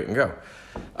real. I couldn't go.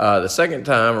 The second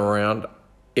time around,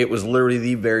 it was literally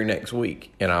the very next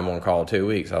week, and I'm on call 2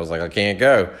 weeks. I was like, I can't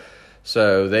go.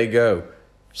 So they go.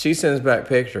 She sends back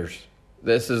pictures.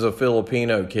 This is a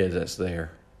Filipino kid that's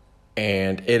there.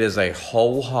 And it is a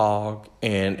whole hog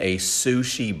and a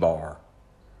sushi bar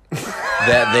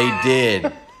that they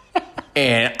did.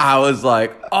 And I was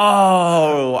like,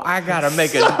 oh, I gotta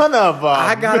make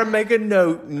a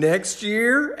note next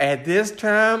year at this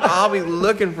time. I'll be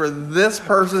looking for this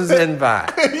person's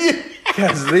invite.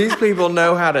 Because these people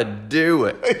know how to do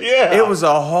it. Yeah. It was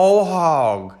a whole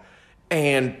hog.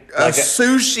 And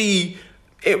sushi,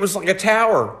 it was like a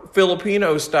tower,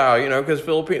 Filipino style, because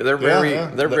Filipino, they're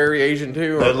very Asian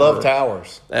too. They love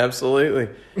towers. Absolutely.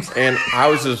 And I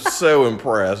was just so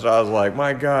impressed. I was like,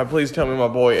 my God, please tell me my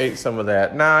boy ate some of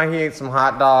that. Nah, he ate some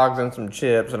hot dogs and some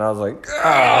chips. And I was like,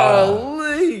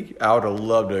 golly. I would have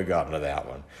loved to have gotten to that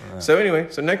one. Right. So anyway,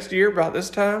 next year, about this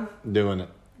time. Doing it.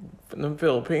 Them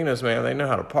Filipinos, man, they know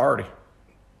how to party.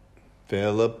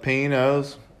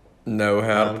 Filipinos. Know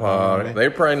how to party.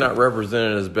 They're probably not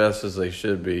represented as best as they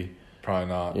should be. Probably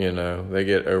not. They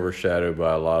get overshadowed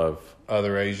by a lot of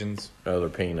other Asians, other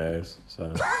Pinos.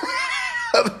 So,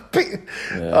 All right,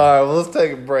 well, let's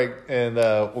take a break and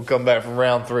we'll come back from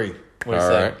round 3. What do you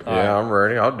say? All right. I'm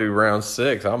ready. I'll do round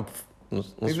 6.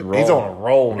 Let's roll. He's on a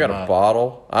roll. I got a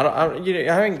bottle. I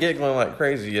ain't giggling like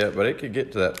crazy yet, but it could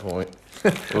get to that point.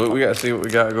 We got to see what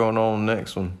we got going on in the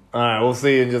next one. All right, we'll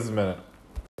see you in just a minute.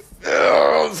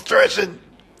 Oh, I'm stretching.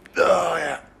 Oh,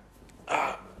 yeah.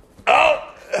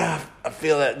 I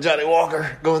feel that Johnny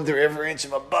Walker going through every inch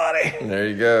of my body. There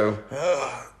you go.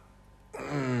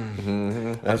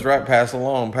 That's right. Pass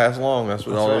along. That's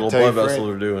what all the little blood vessels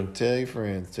are doing. Tell your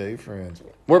friends.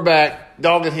 We're back.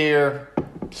 Dogged here.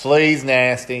 Slee's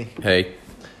nasty. Hey.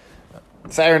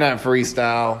 Saturday Night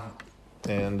Freestyle.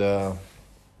 And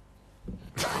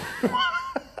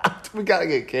we got to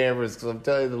get cameras because I'm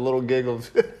telling you, the little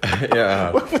giggles.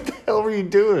 Yeah. With hell were you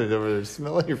doing over there?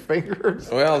 Smelling your fingers?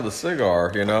 Well, the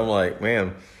cigar, I'm like,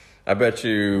 man, I bet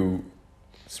you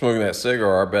smoking that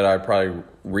cigar, I bet I'd probably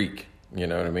reek. You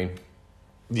know what I mean?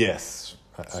 Yes.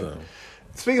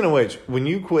 Speaking of which, when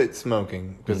you quit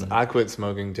smoking, because Mm-hmm. I quit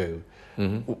smoking too,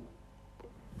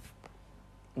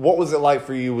 what was it like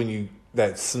for you when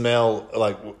that smell,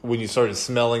 like when you started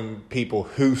smelling people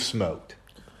who smoked?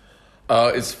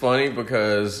 It's funny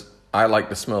because I like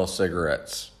to smell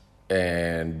cigarettes.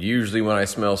 And usually when I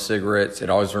smell cigarettes, it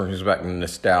always brings me back to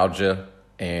nostalgia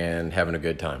and having a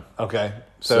good time. Okay.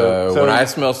 So when I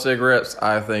smell cigarettes,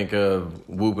 I think of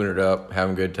whooping it up,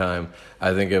 having a good time.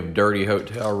 I think of dirty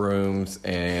hotel rooms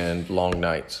and long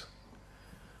nights.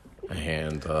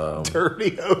 And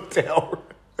dirty hotel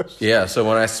rooms. Yeah, so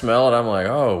when I smell it, I'm like,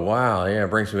 oh, wow, yeah, it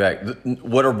brings me back.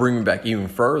 What'll bring me back even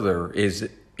further is,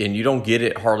 and you don't get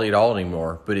it hardly at all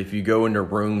anymore, but if you go into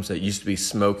rooms that used to be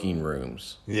smoking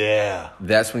rooms. Yeah.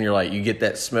 That's when you're like, you get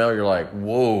that smell, you're like,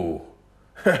 whoa.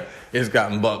 It's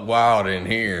gotten buck wild in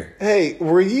here. Hey,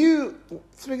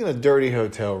 speaking of dirty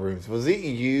hotel rooms, was it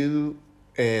you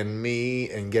and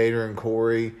me and Gator and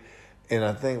Corey, and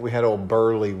I think we had old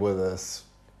Burley with us,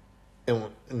 and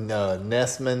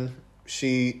Nessman,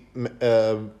 she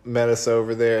met us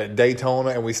over there at Daytona,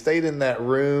 and we stayed in that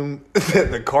room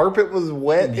that the carpet was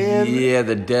wet in? Yeah,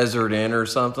 the Desert Inn or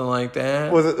something like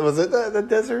that. Was it the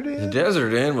Desert Inn? The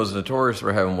Desert Inn was notorious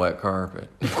for having wet carpet.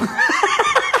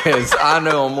 Because I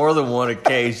know on more than one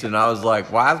occasion, I was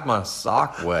like, why is my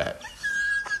sock wet?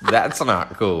 That's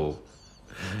not cool.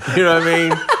 You know what I mean?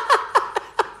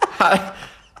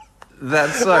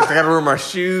 That sucks. I got to wear my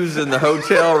shoes in the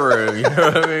hotel room. You know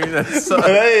what I mean? That sucks.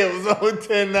 Hey, it was only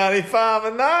 $10.95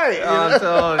 a night. I'm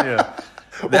telling you.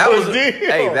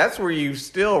 Hey, that's where you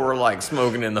still were like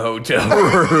smoking in the hotel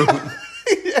room.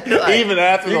 Like, even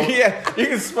after you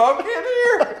can smoke in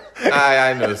here?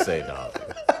 I know say nothing.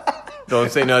 Don't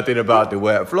say nothing about the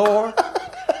wet floor.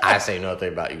 I say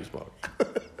nothing about you smoking.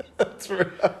 That's right.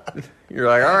 You're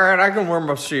like, all right, I can wear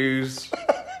my shoes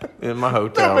in my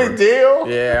hotel No big deal.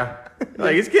 Yeah.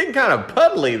 Like, it's getting kind of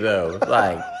puddly, though. It's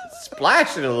like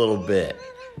splashing a little bit.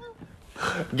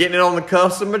 Getting it on the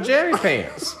cuffs of my jammy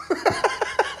pants.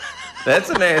 That's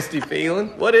a nasty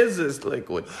feeling. What is this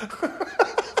liquid?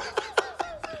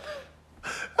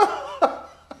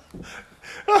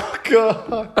 Oh,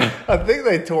 God. I think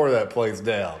they tore that place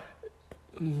down.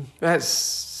 That's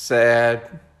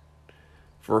sad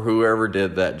for whoever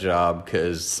did that job,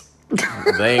 because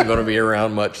they ain't going to be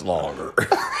around much longer.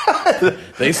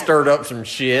 They stirred up some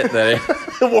shit that...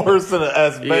 Worse than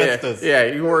asbestos. Yeah,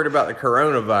 you worried about the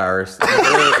coronavirus.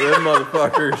 them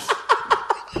motherfuckers...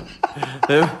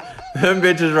 Them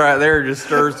bitches right there just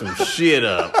stir some shit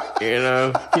up,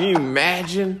 Can you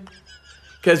imagine?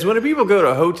 Because when people go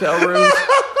to hotel rooms...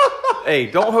 Hey,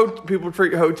 don't people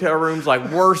treat hotel rooms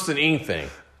like worse than anything?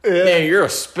 Yeah, you're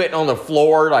spitting on the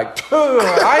floor like,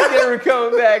 I ain't never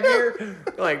coming back here.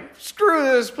 Like, screw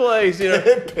this place,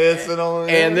 Pissing on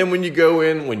it. And then when you go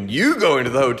into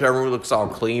the hotel room, it looks all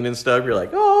clean and stuff. You're like,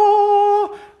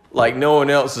 oh, like no one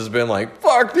else has been like,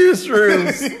 fuck this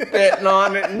room, spitting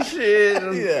on it and shit.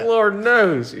 And Lord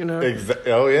knows,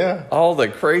 Oh, yeah. All the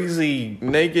crazy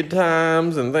naked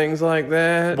times and things like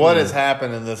that. What has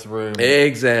happened in this room?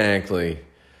 Exactly.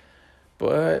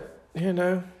 But,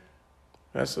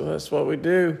 that's what we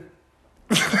do.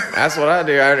 That's what I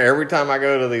do. Every time I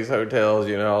go to these hotels,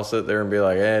 I'll sit there and be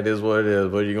like, it is what it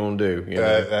is. What are you going to do?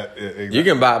 Exactly. You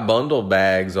can buy bundle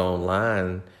bags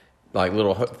online, like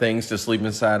little things to sleep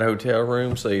inside hotel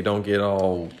rooms so you don't get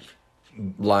all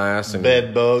lice and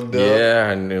bed bugged up. Yeah,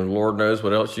 and Lord knows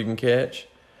what else you can catch.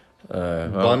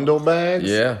 Bundle bags?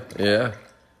 Yeah.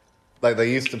 Like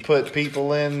they used to put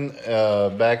people in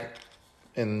back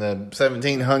in the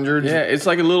 1700s. Yeah, it's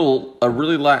like a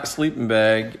really light sleeping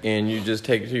bag, and you just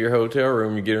take it to your hotel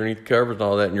room, you get underneath the covers and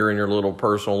all that, and you're in your little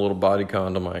personal little body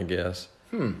condom, I guess.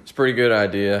 It's a pretty good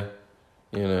idea,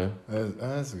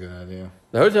 That's a good idea.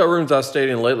 The hotel rooms I stayed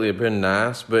in lately have been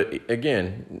nice, but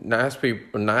again, nice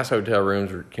hotel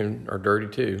rooms are dirty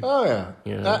too. Oh, yeah.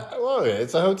 Yeah,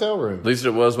 it's a hotel room. At least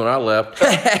it was when I left.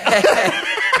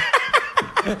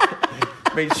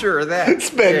 Made sure of that.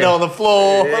 Spitting on the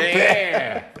floor.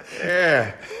 Yeah.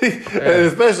 And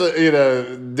especially,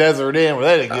 Desert Inn where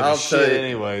they didn't give a shit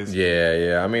anyways.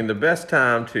 Yeah. I mean, the best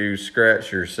time to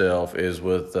scratch yourself is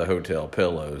with the hotel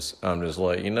pillows. I'm just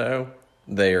like,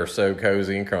 they are so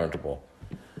cozy and comfortable.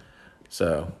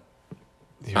 So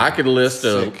I could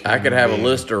have a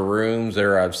list of rooms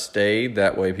there I've stayed.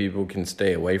 That way people can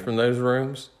stay away from those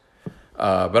rooms.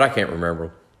 But I can't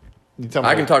remember.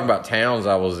 I can talk about towns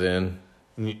I was in.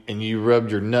 And you rubbed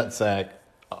your nutsack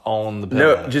on the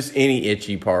pelvis? No, just any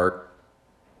itchy part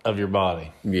Of your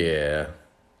body. Yeah,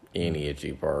 any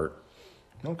itchy part.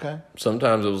 Okay.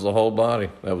 Sometimes it was the whole body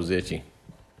that was itchy.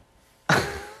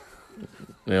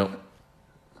 Yep.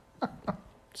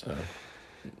 So,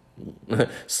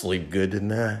 sleep good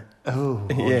tonight. Oh,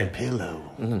 on Yeah. the pillow.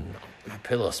 My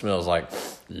pillow smells like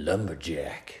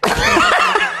lumberjack.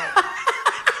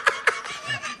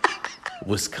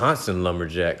 Wisconsin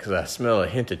lumberjack, because I smell a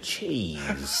hint of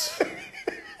cheese.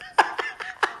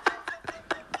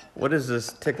 What is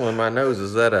this tickling my nose?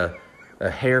 Is that a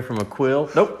hair from a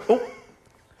quill? Nope. Oh.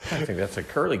 I think that's a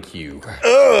curlicue.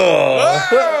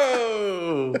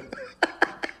 Oh!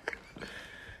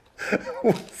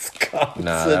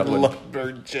 Wisconsin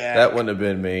lumberjack. That wouldn't have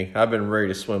been me. I've been ready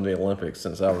to swim the Olympics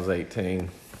since I was 18.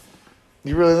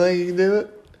 You really think you can do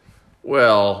it?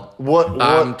 Well, What?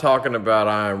 I'm talking about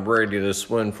I'm ready to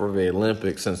swim for the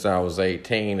Olympics since I was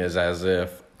 18 is as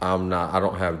if I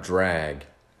don't have drag.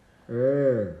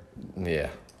 Yeah.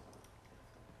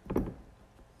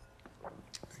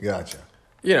 Gotcha.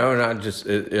 And I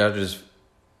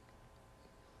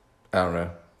don't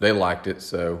know. They liked it,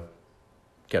 so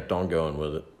kept on going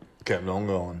with it. Kept on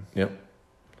going. Yep.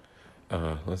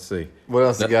 Let's see. What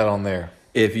else you got on there?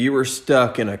 If you were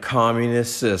stuck in a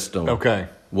communist system, Okay.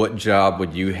 what job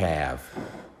would you have?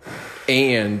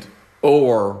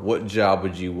 Or what job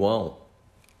would you want?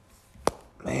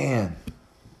 Man.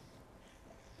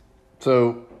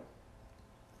 So.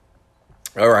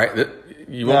 All right.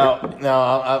 You want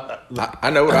I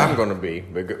know what I'm going to be,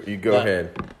 but you go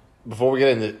ahead. Before we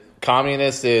get into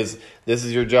communist, this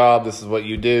is your job. This is what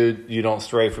you do. You don't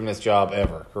stray from this job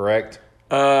ever. Correct?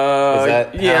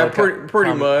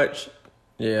 Pretty much.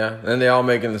 Yeah, and they all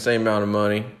making the same amount of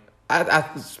money. I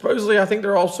think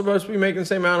they're all supposed to be making the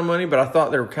same amount of money, but I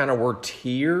thought there kind of were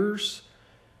tiers.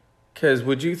 Because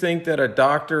would you think that a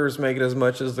doctor is making as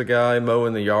much as the guy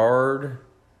mowing the yard?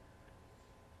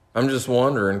 I'm just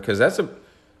wondering, because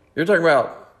you're talking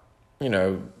about,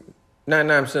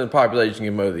 99% of the population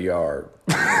can mow the yard.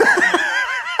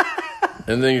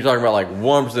 And then you're talking about like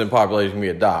 1% of the population can be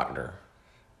a doctor.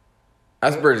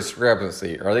 That's a pretty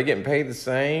discrepancy. Are they getting paid the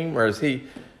same? Or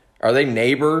are they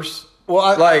neighbors?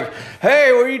 Well,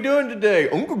 hey, what are you doing today?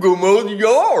 I'm going to go mow the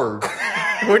yard.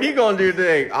 What are you going to do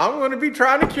today? I'm going to be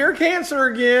trying to cure cancer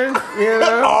again.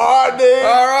 Oh, dude.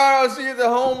 All right, I'll see you at the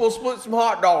home. We'll split some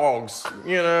hot dogs,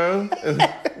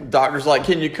 And doctor's like,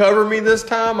 can you cover me this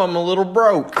time? I'm a little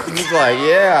broke. He's like,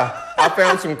 yeah, I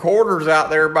found some quarters out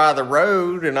there by the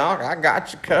road, and I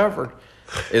got you covered.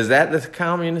 Is that the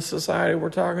communist society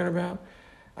we're talking about?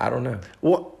 I don't know.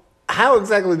 Well, how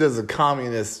exactly does a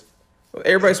communist...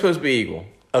 Everybody's supposed to be equal.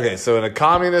 Okay, so in a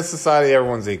communist society,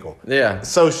 everyone's equal. Yeah.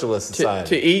 Socialist society.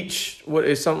 To each, what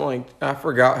is something like, I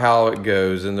forgot how it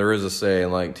goes, and there is a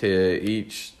saying, like, to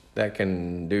each that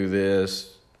can do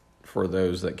this for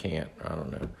those that can't. I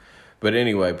don't know. But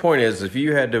anyway, point is, if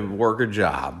you had to work a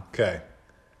job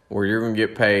where you're going to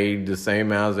get paid the same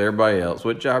amount as everybody else,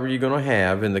 what job are you going to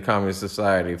have in the communist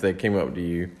society if they came up to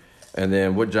you? And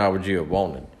then what job would you have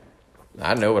wanted?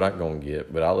 I know what I'm going to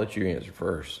get, but I'll let you answer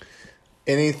first.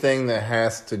 Anything that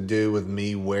has to do with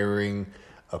me wearing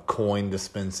a coin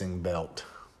dispensing belt,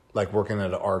 like working at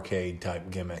an arcade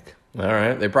type gimmick. All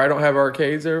right. They probably don't have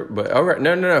arcades there, but all right.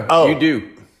 No. Oh. You do.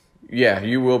 Yeah,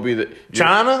 you will be the...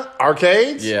 China?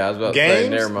 Arcades? Yeah, I was about Games? to say,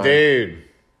 never mind. Dude.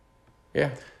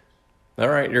 Yeah. All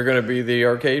right, you're going to be the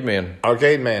arcade man.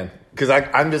 Arcade man. Because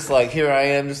I'm just like, here I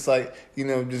am, just like,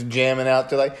 just jamming out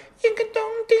to like...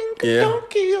 Yeah.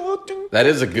 That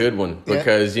is a good one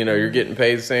because, you're getting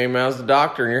paid the same amount as the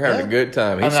doctor and you're having a good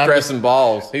time. He's stressing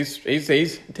balls. He's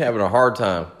having a hard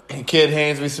time. Kid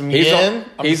hands me some yen.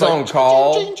 He's on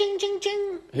call.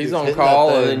 He's on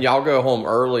call and then y'all go home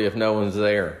early if no one's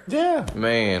there. Yeah.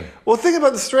 Man. Well, think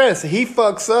about the stress. He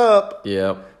fucks up.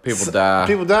 Yeah. People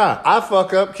die. I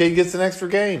fuck up. Kid gets an extra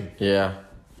game. Yeah.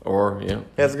 Or, He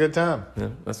has a good time. Yeah,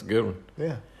 that's a good one.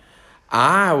 Yeah.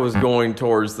 I was going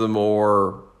towards the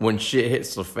more when shit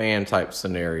hits the fan type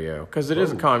scenario because it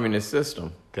is a communist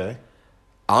system. Okay.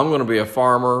 I'm going to be a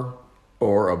farmer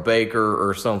or a baker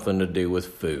or something to do with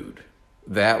food.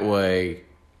 That way,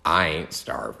 I ain't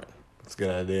starving. That's a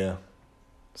good idea.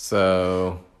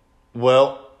 So,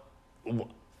 well,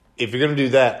 if you're going to do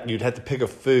that, you'd have to pick a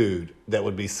food that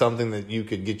would be something that you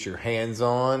could get your hands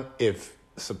on if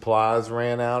supplies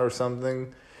ran out or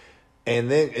something.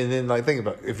 And then, like, think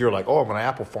about if you're like, I'm an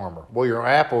apple farmer. Well, your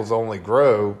apples only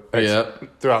grow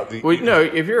throughout the... Well,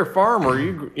 if you're a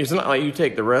farmer, it's not like you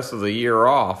take the rest of the year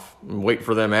off and wait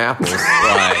for them apples.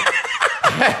 Like,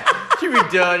 you be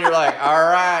done. You're like, all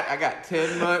right, I got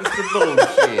 10 months to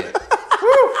bullshit.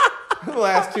 The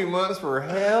last 2 months were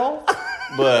hell,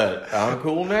 but I'm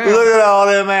cool now. Look at all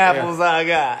them apples I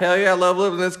got. Hell yeah, I love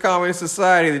living in this communist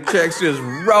society. The check's just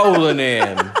rolling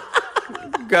in.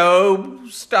 Go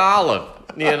Stalin,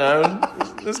 you know.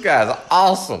 This guy's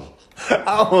awesome.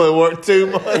 I only work 2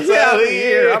 months out of the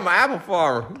year. I'm an apple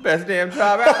farmer. Best damn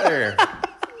job out there.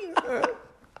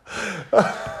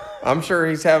 I'm sure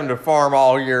he's having to farm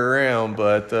all year round,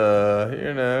 but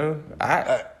you know,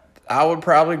 I would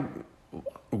probably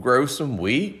grow some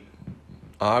wheat,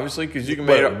 obviously, because you can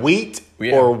make it wheat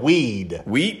or weed.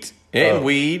 Wheat and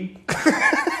weed.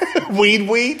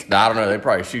 Weed. I don't know. They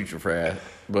probably shoot you for that,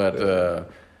 but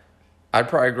I'd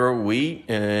probably grow wheat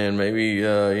and maybe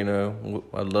you know,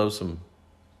 I'd love some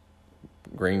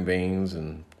green beans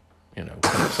and you know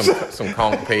some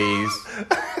conch peas.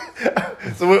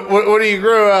 So what do you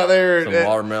grow out there? Some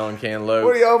watermelon cantaloupe.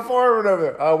 What are y'all farming over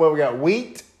there? Oh, well, we got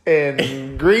wheat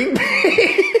and green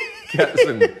beans. Got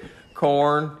some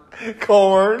corn.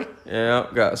 Yeah,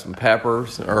 got some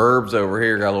peppers, herbs over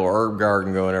here. Got a little herb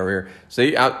garden going over here.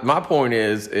 See, my point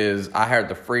is I had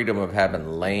the freedom of having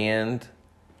land.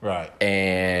 Right.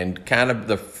 And kind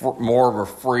of more of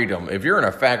a freedom. If you're in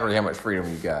a factory, how much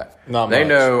freedom you got? Not they much.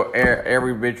 know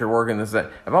every bit you're working this day.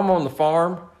 If I'm on the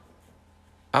farm,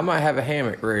 I might have a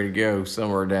hammock ready to go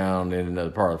somewhere down in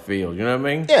another part of the field. You know what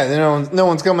I mean? Yeah, no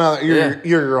one's coming out. You're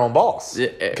your own boss.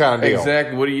 Kind of deal.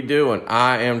 Exactly. What are you doing?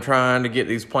 I am trying to get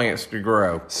these plants to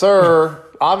grow. Sir,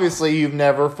 obviously you've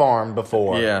never farmed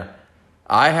before. Yeah.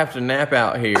 I have to nap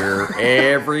out here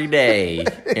every day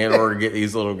in order to get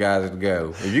these little guys to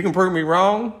go. If you can prove me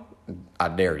wrong, I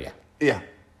dare you. Yeah.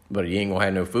 But you ain't going to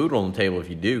have no food on the table if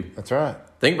you do. That's right.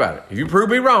 Think about it. If you prove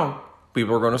me wrong,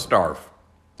 people are going to starve.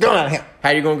 Go down here.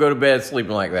 How you going to go to bed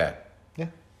sleeping like that? Yeah,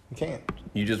 you can't.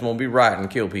 You just won't be right and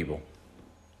kill people.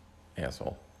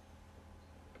 Asshole.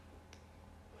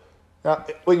 Now,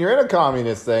 when you're in a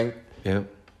communist thing, Yeah.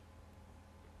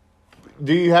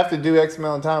 do you have to do X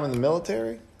amount of time in the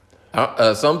military?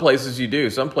 Some places you do.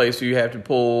 Some places you have to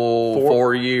pull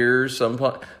 4 years. Some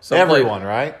Everyone,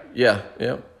 right? Yeah.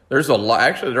 There's a lot.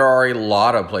 Actually, there are a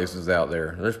lot of places out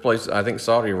there. There's places. I think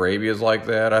Saudi Arabia is like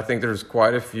that. I think there's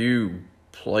quite a few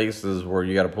places where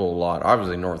you got to pull a lot.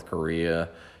 Obviously, North Korea,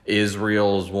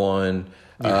 Israel is one.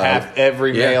 You have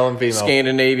every male and female.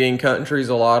 Scandinavian countries,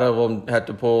 a lot of them have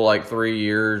to pull like 3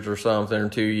 years or something, or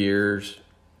 2 years.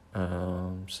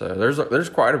 So there's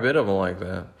quite a bit of them like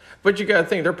that. But you got to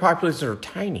think their populations are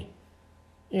tiny.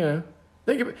 You know,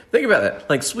 think about that.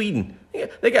 Like Sweden,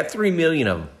 they got 3 million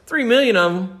of them. 3 million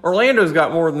of them. Orlando's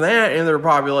got more than that in their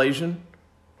population.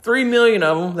 3 million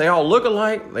of them. They all look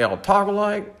alike. They all talk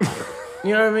alike.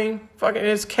 You know what I mean? Fucking,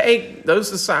 it's cake. Those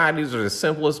societies are the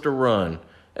simplest to run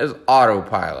as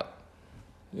autopilot.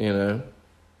 You know?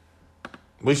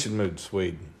 We should move to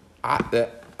Sweden. I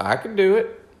could do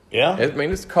it. Yeah? I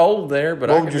mean, it's cold there,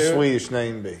 but what would your Swedish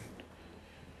name be?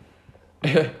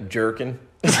 Jerkin.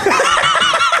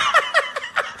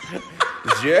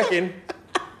 Jerkin.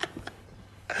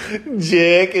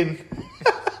 Jerkin.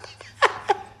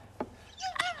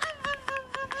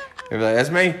 That's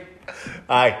me.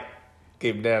 Aye.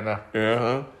 Keep it down now.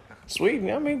 Uh-huh. Sweden,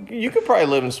 I mean, you could probably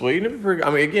live in Sweden. It'd be pretty, I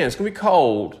mean, again, it's going to be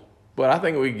cold, but I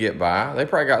think we can get by. They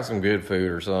probably got some good food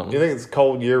or something. You think it's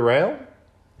cold year-round?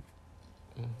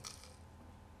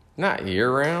 Not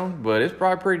year-round, but it's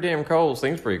probably pretty damn cold.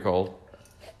 Seems pretty cold.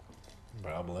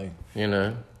 Probably. You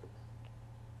know?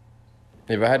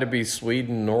 If I had to be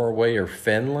Sweden, Norway, or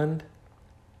Finland?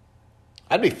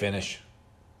 I'd be Finnish.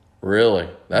 Really?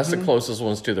 That's the closest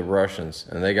ones to the Russians,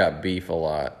 and they got beef a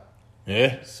lot.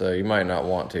 Yeah. So you might not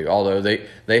want to. Although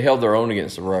they held their own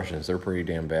against the Russians. They're pretty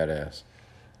damn badass.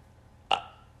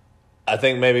 I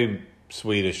think maybe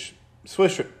Swedish.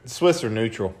 Swiss are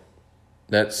neutral.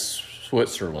 That's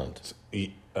Switzerland.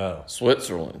 Oh.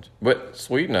 Switzerland. But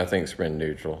Sweden, I think, is pretty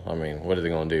neutral. I mean, what are they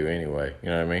going to do anyway? You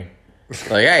know what I mean?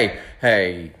 Like, hey.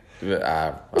 Hey!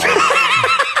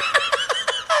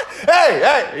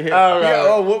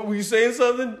 Oh, what were you saying?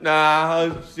 Something? Nah, I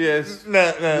was just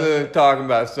talking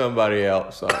about somebody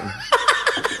else. Something.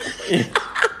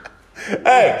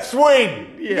 Hey,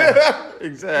 Sweden. Yeah,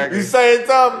 exactly. You saying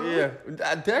something? Yeah.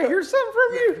 Did I hear something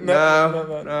from you?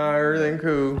 No, everything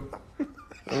cool.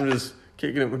 I'm just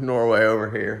kicking it with Norway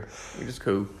over here. We're just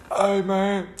cool. Hey,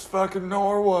 man, it's fucking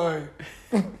Norway.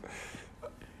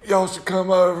 Y'all should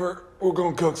come over. We're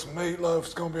going to cook some meatloaf.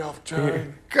 It's going to be off the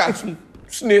chain. Got some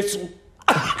schnitzel.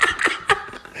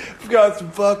 We've got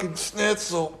some fucking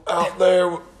schnitzel out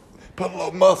there. Put a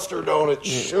little mustard on it.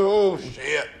 Oh,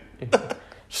 shit.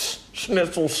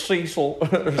 Schnitzel Cecil.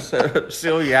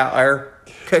 Celia out there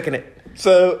cooking it.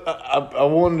 So I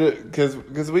wanted to,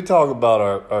 because we talk about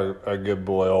our good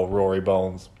boy, old Rory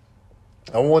Bones.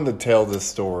 I wanted to tell this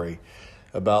story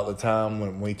about the time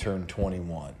when we turned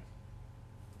 21.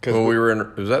 When we were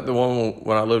in, was that the one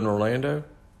when I lived in Orlando?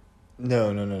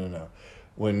 No.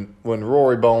 When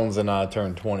Rory Bones and I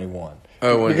turned 21.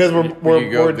 Oh, because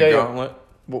we're the gauntlet.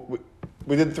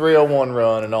 We did 301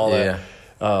 run and all that.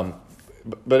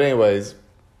 But anyways,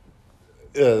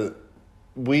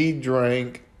 we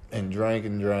drank and drank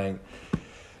and drank.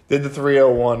 Did the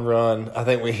 301 run. I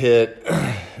think we hit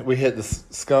the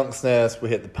Skunk's Nest. We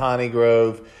hit the Piney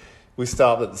Grove. We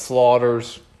stopped at the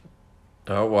Slaughters.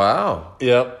 Oh wow!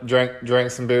 Yep,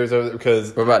 drank some beers over there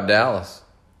because. What about Dallas?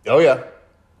 Oh yeah,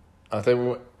 I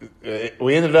think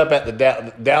we ended up at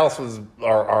the Dallas was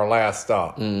our last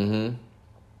stop. Mm-hmm.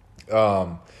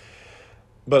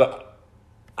 But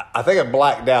I think I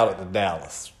blacked out at the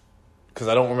Dallas because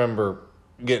I don't remember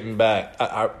getting back.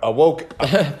 I woke.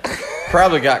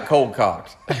 Probably got cold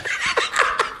cocked.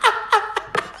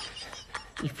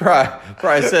 You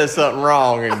probably said something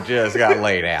wrong and just got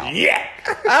laid out. Yeah.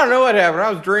 I don't know what happened.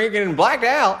 I was drinking and blacked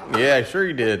out. Yeah, sure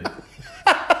you did.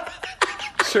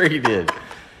 Sure you did.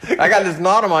 I got this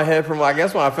knot on my head from, I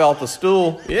guess, when I fell off the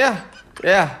stool. Yeah.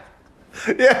 Yeah,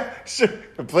 sure.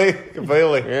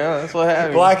 Completely. Yeah, that's what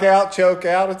happened. Blackout, choke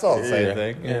out, it's all the same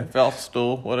thing. Yeah, fell off the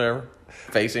stool, whatever.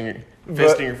 Fisting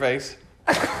your face.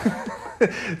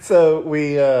 So I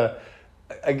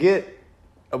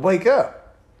wake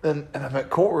up and I'm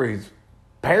at Corey's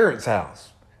parents'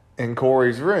 house in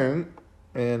Corey's room,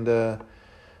 and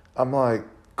I'm like,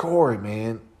 Corey,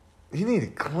 man, you need to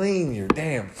clean your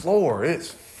damn floor.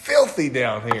 It's filthy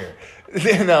down here.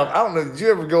 And I don't know, did you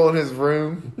ever go in his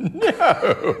room?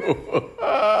 No.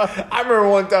 I remember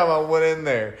one time I went in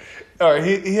there. All right,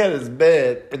 he had his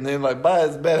bed, and then like by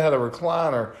his bed had a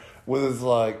recliner with his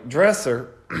like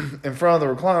dresser in front of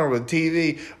the recliner with a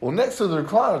TV. Well, next to the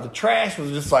recliner, the trash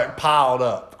was just like piled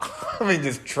up. I mean,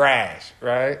 just trash,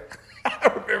 right?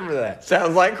 I remember that.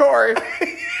 Sounds like Corey.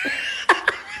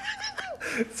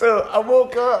 So I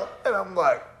woke up and I'm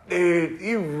like, dude,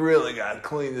 you really got to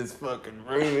clean this fucking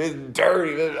room. It's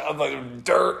dirty. I'm like,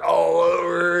 dirt all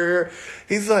over here.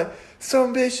 He's like,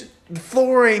 son bitch, the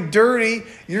floor ain't dirty.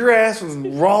 Your ass was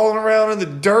rolling around in the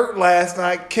dirt last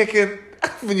night kicking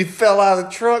when you fell out of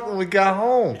the truck when we got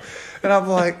home. And I'm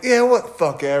like, yeah, what the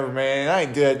fuck ever, man. I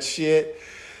ain't do that shit.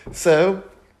 So,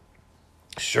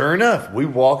 sure enough, we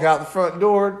walk out the front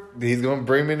door. He's going to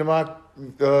bring me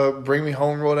to bring me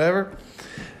home or whatever.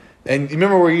 And you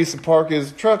remember where he used to park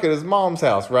his truck at his mom's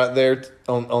house, right there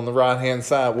on the right-hand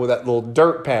side where that little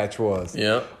dirt patch was?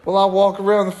 Yeah. Well, I walk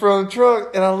around the front of the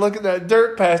truck, and I look at that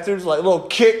dirt patch. There's like little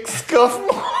kick scuff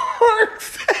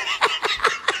marks.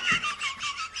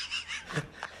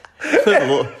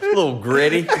 little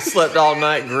gritty. Slept all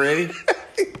night gritty.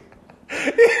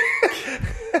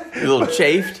 A little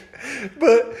chafed.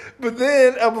 But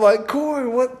then I'm like, Corey,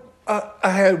 what? I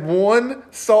had one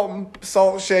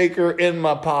salt shaker in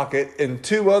my pocket and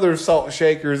two other salt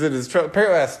shakers in his truck.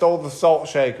 Apparently, I stole the salt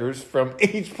shakers from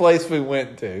each place we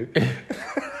went to.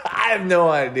 I have no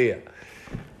idea.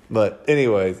 But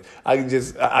anyways, I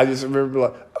just remember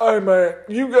like, hey man,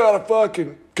 you gotta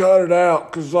fucking cut it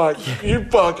out, cause like you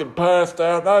fucking passed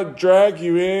out. And I'd drag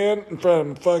you in front of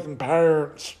my fucking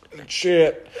parents and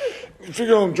shit. If you're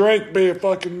gonna drink, be a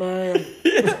fucking man.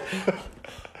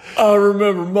 I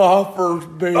remember my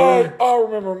first beer. I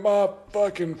remember my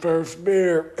fucking first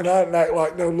beer, and I didn't act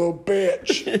like no little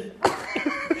bitch.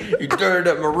 You turned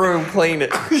up my room, clean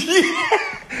it.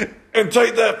 Yeah. And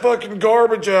take that fucking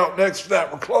garbage out next to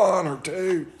that recliner,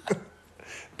 too.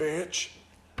 Bitch.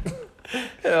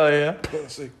 Hell yeah.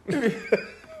 Pussy.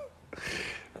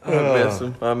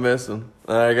 I miss him.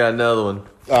 I got another one.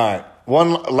 All right.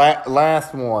 One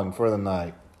last one for the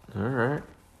night. All right.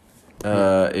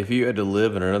 If you had to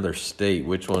live in another state,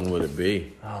 which one would it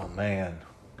be? Oh, man.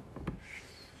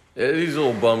 Yeah, these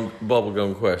little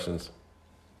bubblegum questions.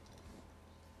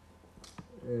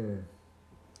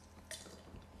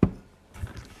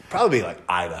 Probably like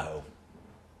Idaho.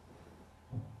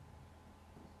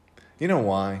 You know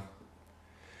why?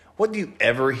 What do you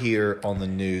ever hear on the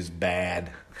news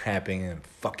bad happening in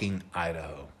fucking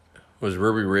Idaho? Was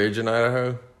Ruby Ridge in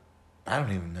Idaho? I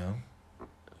don't even know. I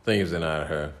think it was in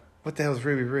Idaho. What the hell is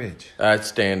Ruby Ridge?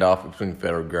 Standoff between the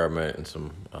federal government and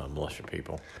some militia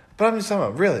people. But I'm just talking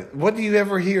about, really, what do you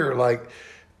ever hear, like,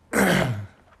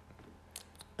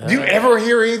 do you ever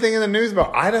hear anything in the news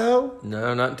about Idaho?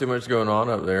 No, not too much going on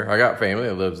up there. I got family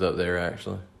that lives up there,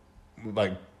 actually.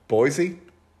 Like Boise?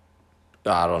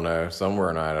 I don't know.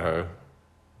 Somewhere in Idaho.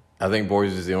 I think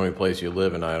Boise is the only place you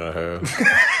live in Idaho.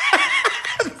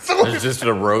 So There's just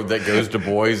a road that goes to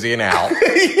Boise and out.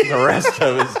 The rest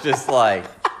of it's just like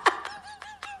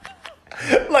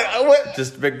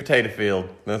just a big potato field.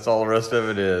 That's all the rest of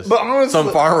it is. But honestly,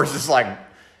 some farmers just like,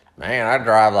 man, I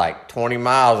drive like 20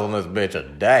 miles on this bitch a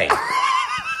day.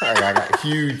 I got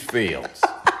huge fields.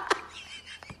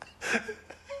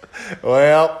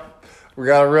 Well, we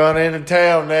got to run into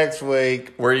town next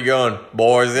week. Where are you going?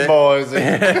 Boise. Boise.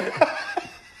 What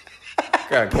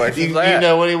kind of questions You that?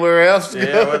 know anywhere else to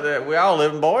go? Yeah, we all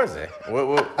live in Boise.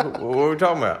 What are we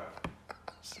talking about?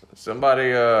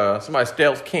 Somebody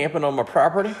stealth camping on my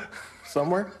property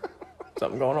somewhere?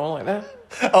 Something going on like that?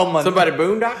 Oh my! Somebody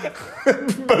boondocking?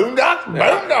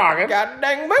 Boondocking. God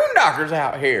dang boondockers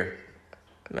out here.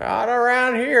 Not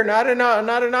around here. Not in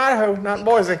Idaho. Not in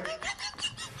Boise.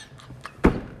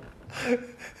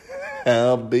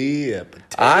 I'll be a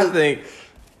potato. I think,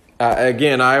 I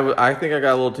think I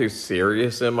got a little too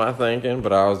serious in my thinking,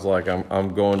 but I was like,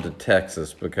 I'm going to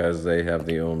Texas because they have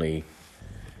the only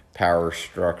power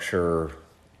structure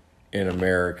in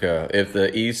America. If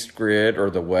the East grid or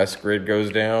the West grid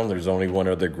goes down, there's only one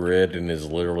other grid, and it's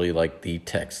literally like the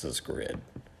Texas grid.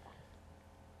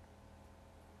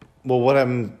 Well, what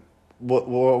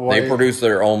they produce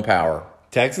their own power.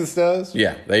 Texas does?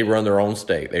 Yeah, they run their own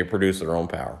state. They produce their own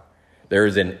power. There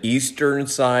is an eastern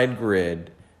side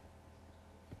grid,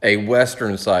 a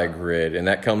western side grid, and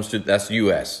that's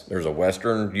U.S. There's a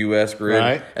western U.S. grid,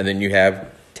 right. And then you have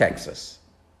Texas.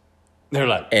 They're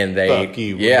like, and fuck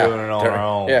you, we're doing it on our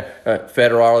own. Yeah,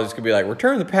 federal authorities could be like, we're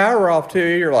turning the power off to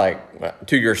you. You're like,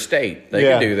 to your state. They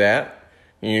can do that.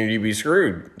 You'd be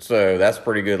screwed. So that's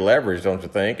pretty good leverage, don't you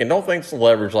think? And don't think some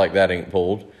leverage like that ain't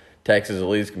pulled. Texas at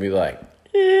least can be like,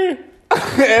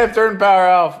 turn power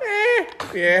off.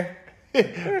 Yeah.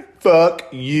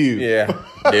 Fuck you. Yeah,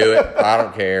 do it. I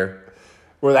don't care.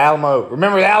 We're the Alamo.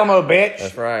 Remember the Alamo, bitch?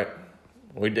 That's right.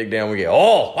 We dig down, we get,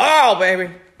 oh,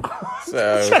 baby.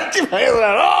 So. Shut your hands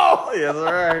out. Oh! Yeah,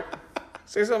 that's right.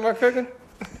 See something about cooking?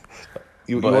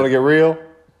 You want to get real?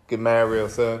 Get mad real,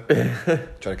 son. Try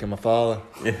to kill my father.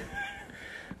 Yeah.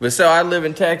 But so I live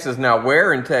in Texas. Now,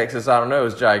 where in Texas, I don't know,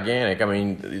 is gigantic. I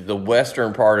mean, the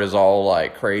western part is all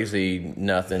like crazy,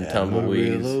 nothing,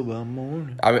 tumbleweeds.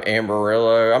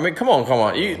 Amarillo. I mean, come on.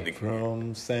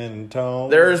 From San Antonio.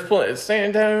 There's San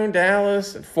Antonio,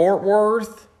 Dallas, Fort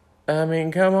Worth. I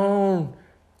mean, come on.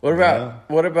 What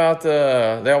about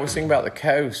they always sing about the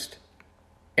coast.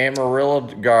 Amarillo.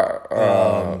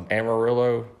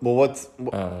 Amarillo. Well, what's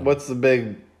the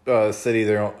big city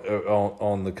there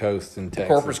on the coast in Texas?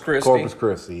 Corpus Christi. Corpus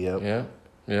Christi. Yep.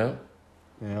 Yeah.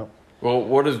 Yep. Well,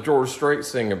 what does George Strait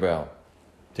sing about?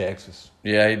 Texas.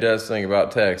 Yeah, he does sing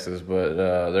about Texas, but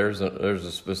there's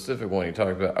a specific one he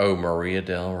talks about. Oh, Maria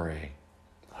Del Rey.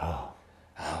 Oh,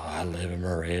 I live in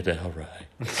Maria Del Rey.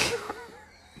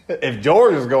 If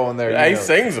George is going there, he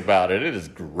sings about it. It is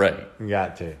great. You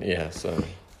got to. Yeah. So.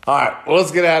 All right. Well,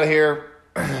 let's get out of here.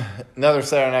 Another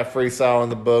Saturday Night Freestyle in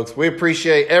the books. We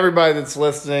appreciate everybody that's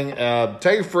listening.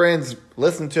 Tell your friends,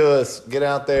 listen to us, get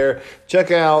out there. Check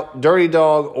out Dirty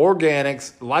Dog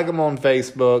Organics. Like them on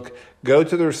Facebook. Go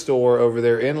to their store over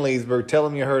there in Leesburg. Tell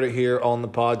them you heard it here on the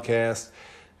podcast.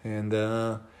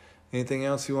 And anything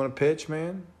else you want to pitch,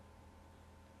 man?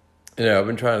 Yeah, I've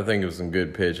been trying to think of some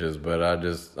good pitches, but I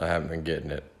haven't been getting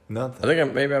it. Nothing. I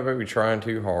think maybe I might be trying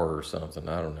too hard or something.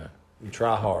 I don't know. You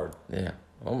try hard. Yeah.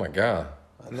 Oh my God.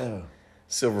 I know.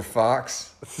 Silver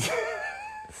Fox.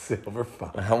 Silver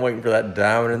Fox. I'm waiting for that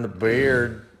diamond in the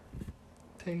beard.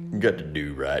 Ting. You got to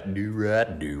do right, do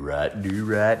right, do right, do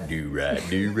right, do right,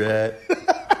 do right.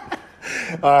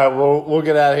 All right, we'll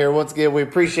get out of here. Once again, we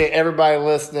appreciate everybody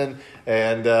listening.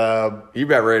 And you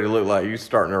about ready to look like you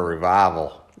starting a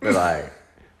revival. Be like,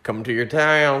 come to your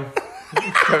town.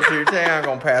 Come to your town.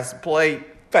 Gonna pass the plate.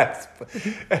 I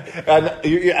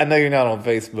know you're not on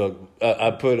Facebook.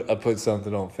 I put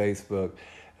something on Facebook.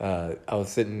 I was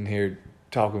sitting here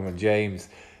talking with James,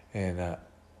 and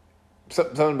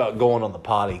something about going on the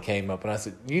potty came up, and I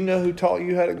said, "You know who taught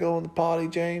you how to go on the potty,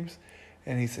 James?"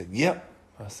 And he said, "Yep."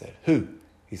 I said, "Who?"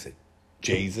 He said,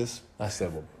 "Jesus." I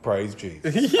said, "Well, praise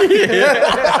Jesus."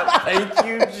 Yeah. Thank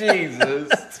you,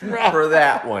 Jesus, for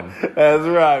that one. That's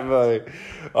right, buddy.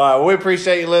 All right, we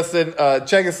appreciate you listening.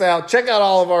 Check us out. Check out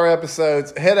all of our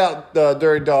episodes. Head out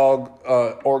Dirty Dog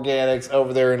Organics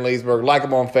over there in Leesburg. Like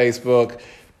them on Facebook.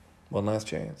 One last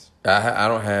chance. I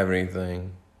don't have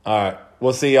anything. All right.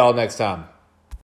 We'll see y'all next time.